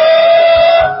you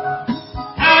up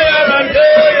higher and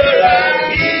higher, and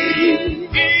He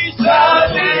shall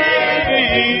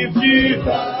lift you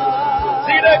up.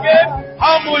 Sing it again.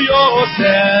 Humble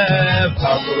yourself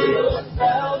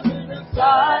in the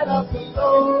sight of the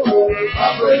Lord.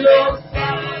 Humble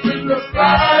yourself in the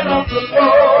sight of the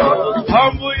Lord.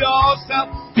 Humble yourself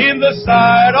in the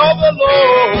sight of the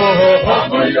Lord.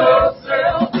 Humble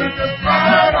yourself in the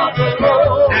sight of the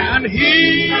Lord. And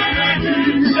He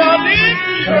shall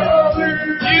lift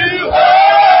you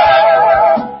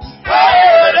up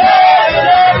higher and higher,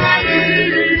 and He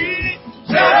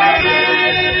shall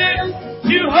lift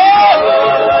you up,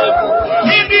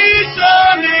 and He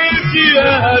shall lift you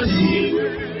up,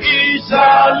 He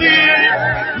shall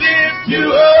lift you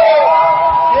up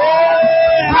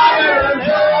higher and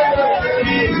higher,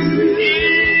 He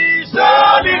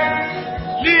shall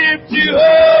lift you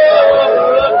up,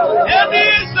 and He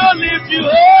shall lift you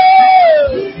up.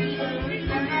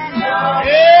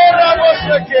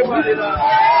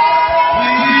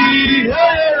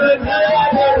 Higher and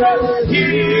higher, He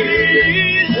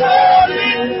shall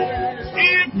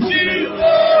lift you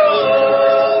up.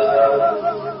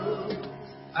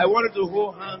 I wanted to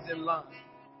hold hands in line.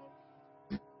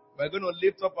 We're going to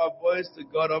lift up our voice to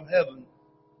God of heaven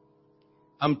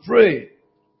and pray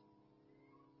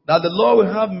that the Lord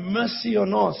will have mercy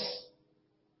on us.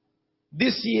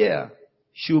 This year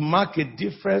should mark a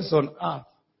difference on earth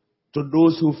to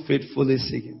those who faithfully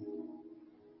seek Him.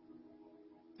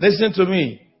 Listen to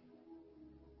me.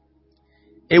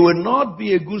 It will not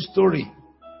be a good story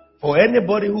for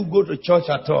anybody who go to church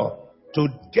at all to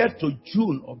get to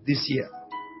June of this year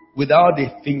without the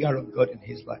finger of God in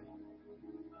his life.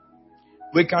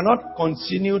 We cannot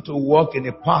continue to walk in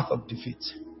a path of defeat.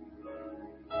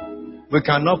 We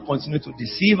cannot continue to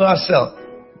deceive ourselves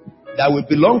that we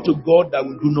belong to God that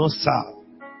we do not serve.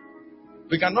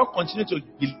 We cannot continue to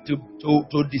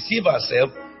deceive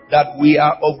ourselves that we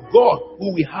are of God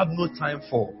who we have no time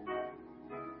for.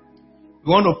 We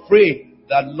want to pray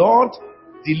that, Lord,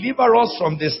 deliver us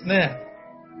from the snare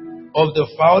of the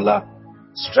fowler.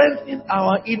 Strengthen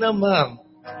our inner man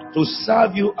to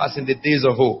serve you as in the days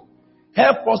of old.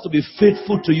 Help us to be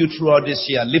faithful to you throughout this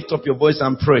year. Lift up your voice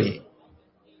and pray.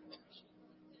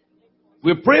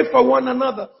 We pray for one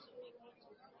another.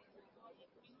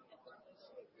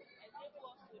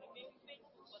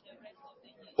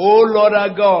 Oh Lord our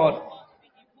God,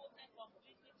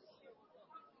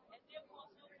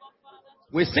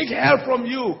 we seek help from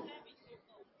you.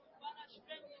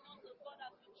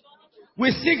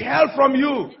 We seek help from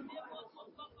you.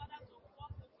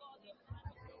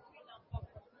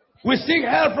 We seek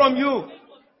help from you.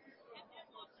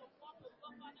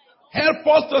 Help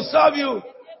us to serve you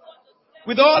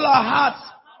with all our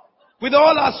hearts, with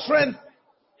all our strength,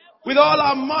 with all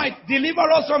our might.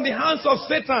 Deliver us from the hands of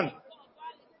Satan,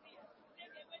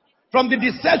 from the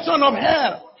deception of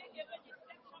hell.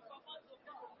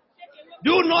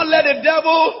 Do not let the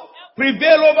devil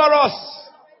prevail over us.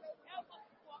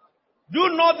 Do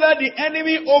not let the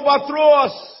enemy overthrow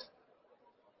us.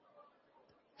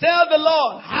 Tell the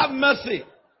Lord, have mercy.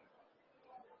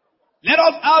 Let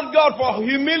us ask God for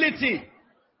humility.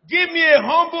 Give me a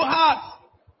humble heart.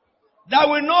 that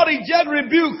will not reject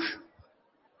rebuke.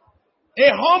 A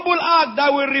humble heart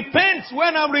that will repent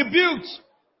when I'm rebuked.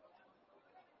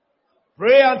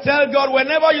 Pray and tell God,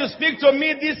 whenever you speak to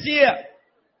me this year,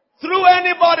 through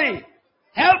anybody,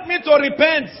 help me to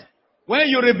repent when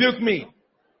you rebuke me.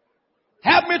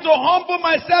 Help me to humble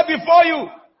myself before you.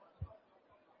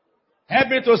 Help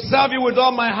me to serve you with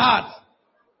all my heart.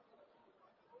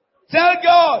 Tell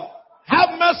God, have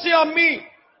mercy on me.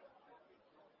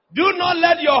 Do not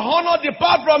let your honor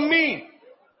depart from me.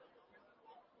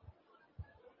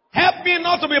 Help me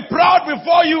not to be proud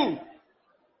before you.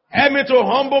 Help me to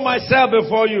humble myself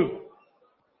before you.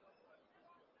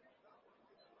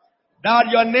 That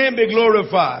your name be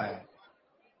glorified.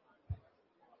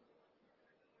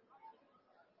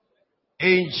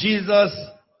 In Jesus'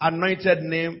 anointed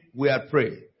name we are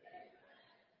praying.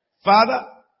 Father,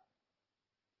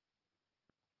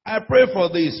 I pray for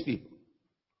these people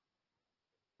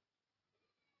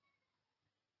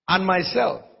and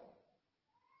myself,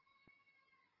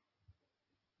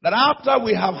 that after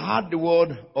we have heard the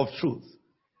word of truth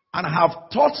and have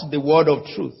taught the word of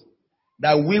truth,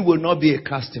 that we will not be a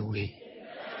castaway.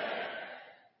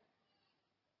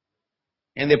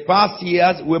 In the past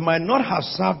years, we might not have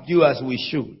served you as we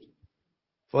should.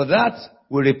 For that,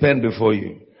 we repent before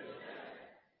you.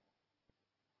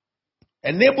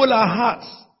 Enable our hearts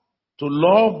to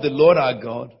love the Lord our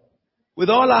God with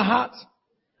all our heart,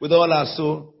 with all our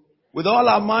soul, with all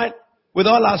our might, with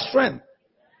all our strength.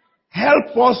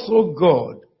 Help us, O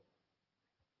God,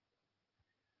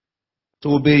 to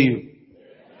obey you.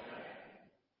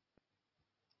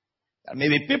 And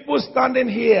maybe people standing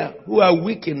here who are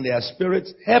weak in their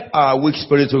spirits, help our weak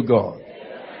spirit, O God.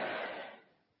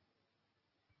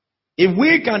 If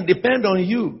we can depend on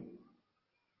you,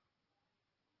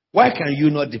 why can you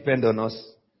not depend on us?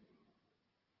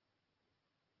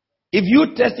 If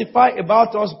you testify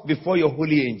about us before your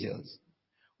holy angels,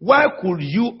 why could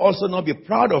you also not be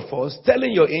proud of us,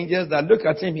 telling your angels that look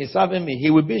at him, he's serving me,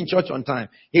 he will be in church on time,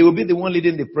 he will be the one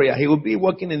leading the prayer, he will be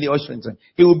working in the ushering time,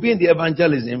 he will be in the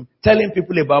evangelism, telling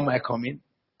people about my coming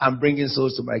and bringing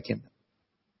souls to my kingdom.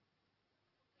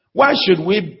 Why should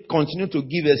we continue to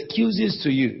give excuses to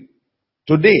you?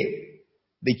 Today,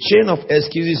 the chain of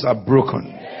excuses are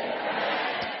broken.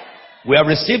 We have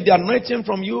received the anointing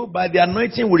from you. By the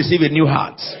anointing, we receive a new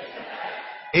heart.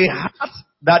 A heart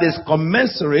that is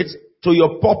commensurate to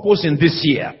your purpose in this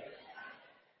year.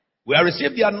 We have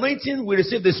received the anointing. We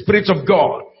receive the Spirit of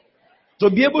God to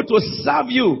be able to serve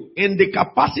you in the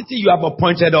capacity you have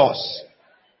appointed us.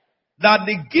 That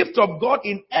the gift of God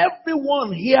in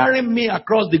everyone hearing me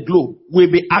across the globe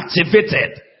will be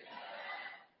activated.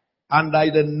 And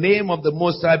that the name of the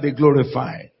Most High be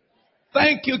glorified.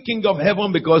 Thank you, King of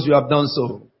Heaven, because you have done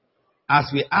so.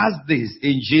 As we ask this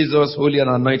in Jesus' holy and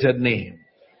anointed name.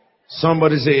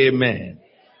 Somebody say amen.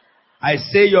 I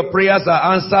say your prayers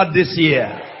are answered this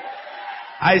year.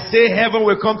 I say heaven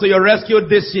will come to your rescue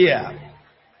this year.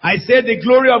 I say the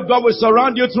glory of God will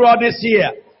surround you throughout this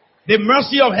year. The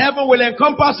mercy of heaven will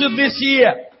encompass you this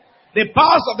year. The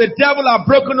powers of the devil are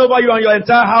broken over you and your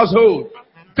entire household.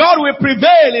 God will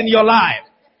prevail in your life.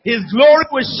 His glory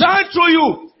will shine through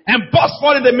you and burst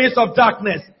forth in the midst of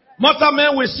darkness. Mortal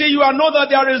men will see you and know that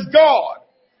there is God.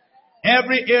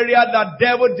 Every area that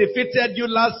devil defeated you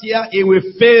last year, it will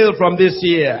fail from this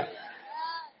year.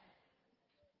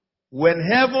 When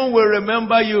heaven will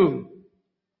remember you,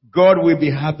 God will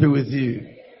be happy with you.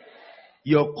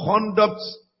 Your conduct,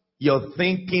 your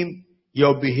thinking,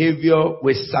 your behavior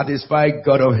will satisfy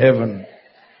God of heaven.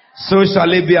 So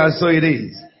shall it be and so it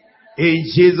is. In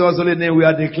Jesus' holy name we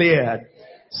are declared.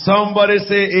 Somebody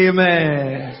say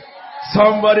amen.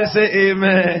 Somebody say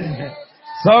amen.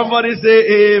 Somebody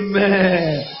say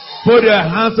amen. Put your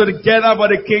hands together for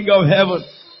the King of Heaven.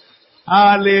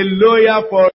 Hallelujah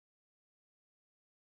for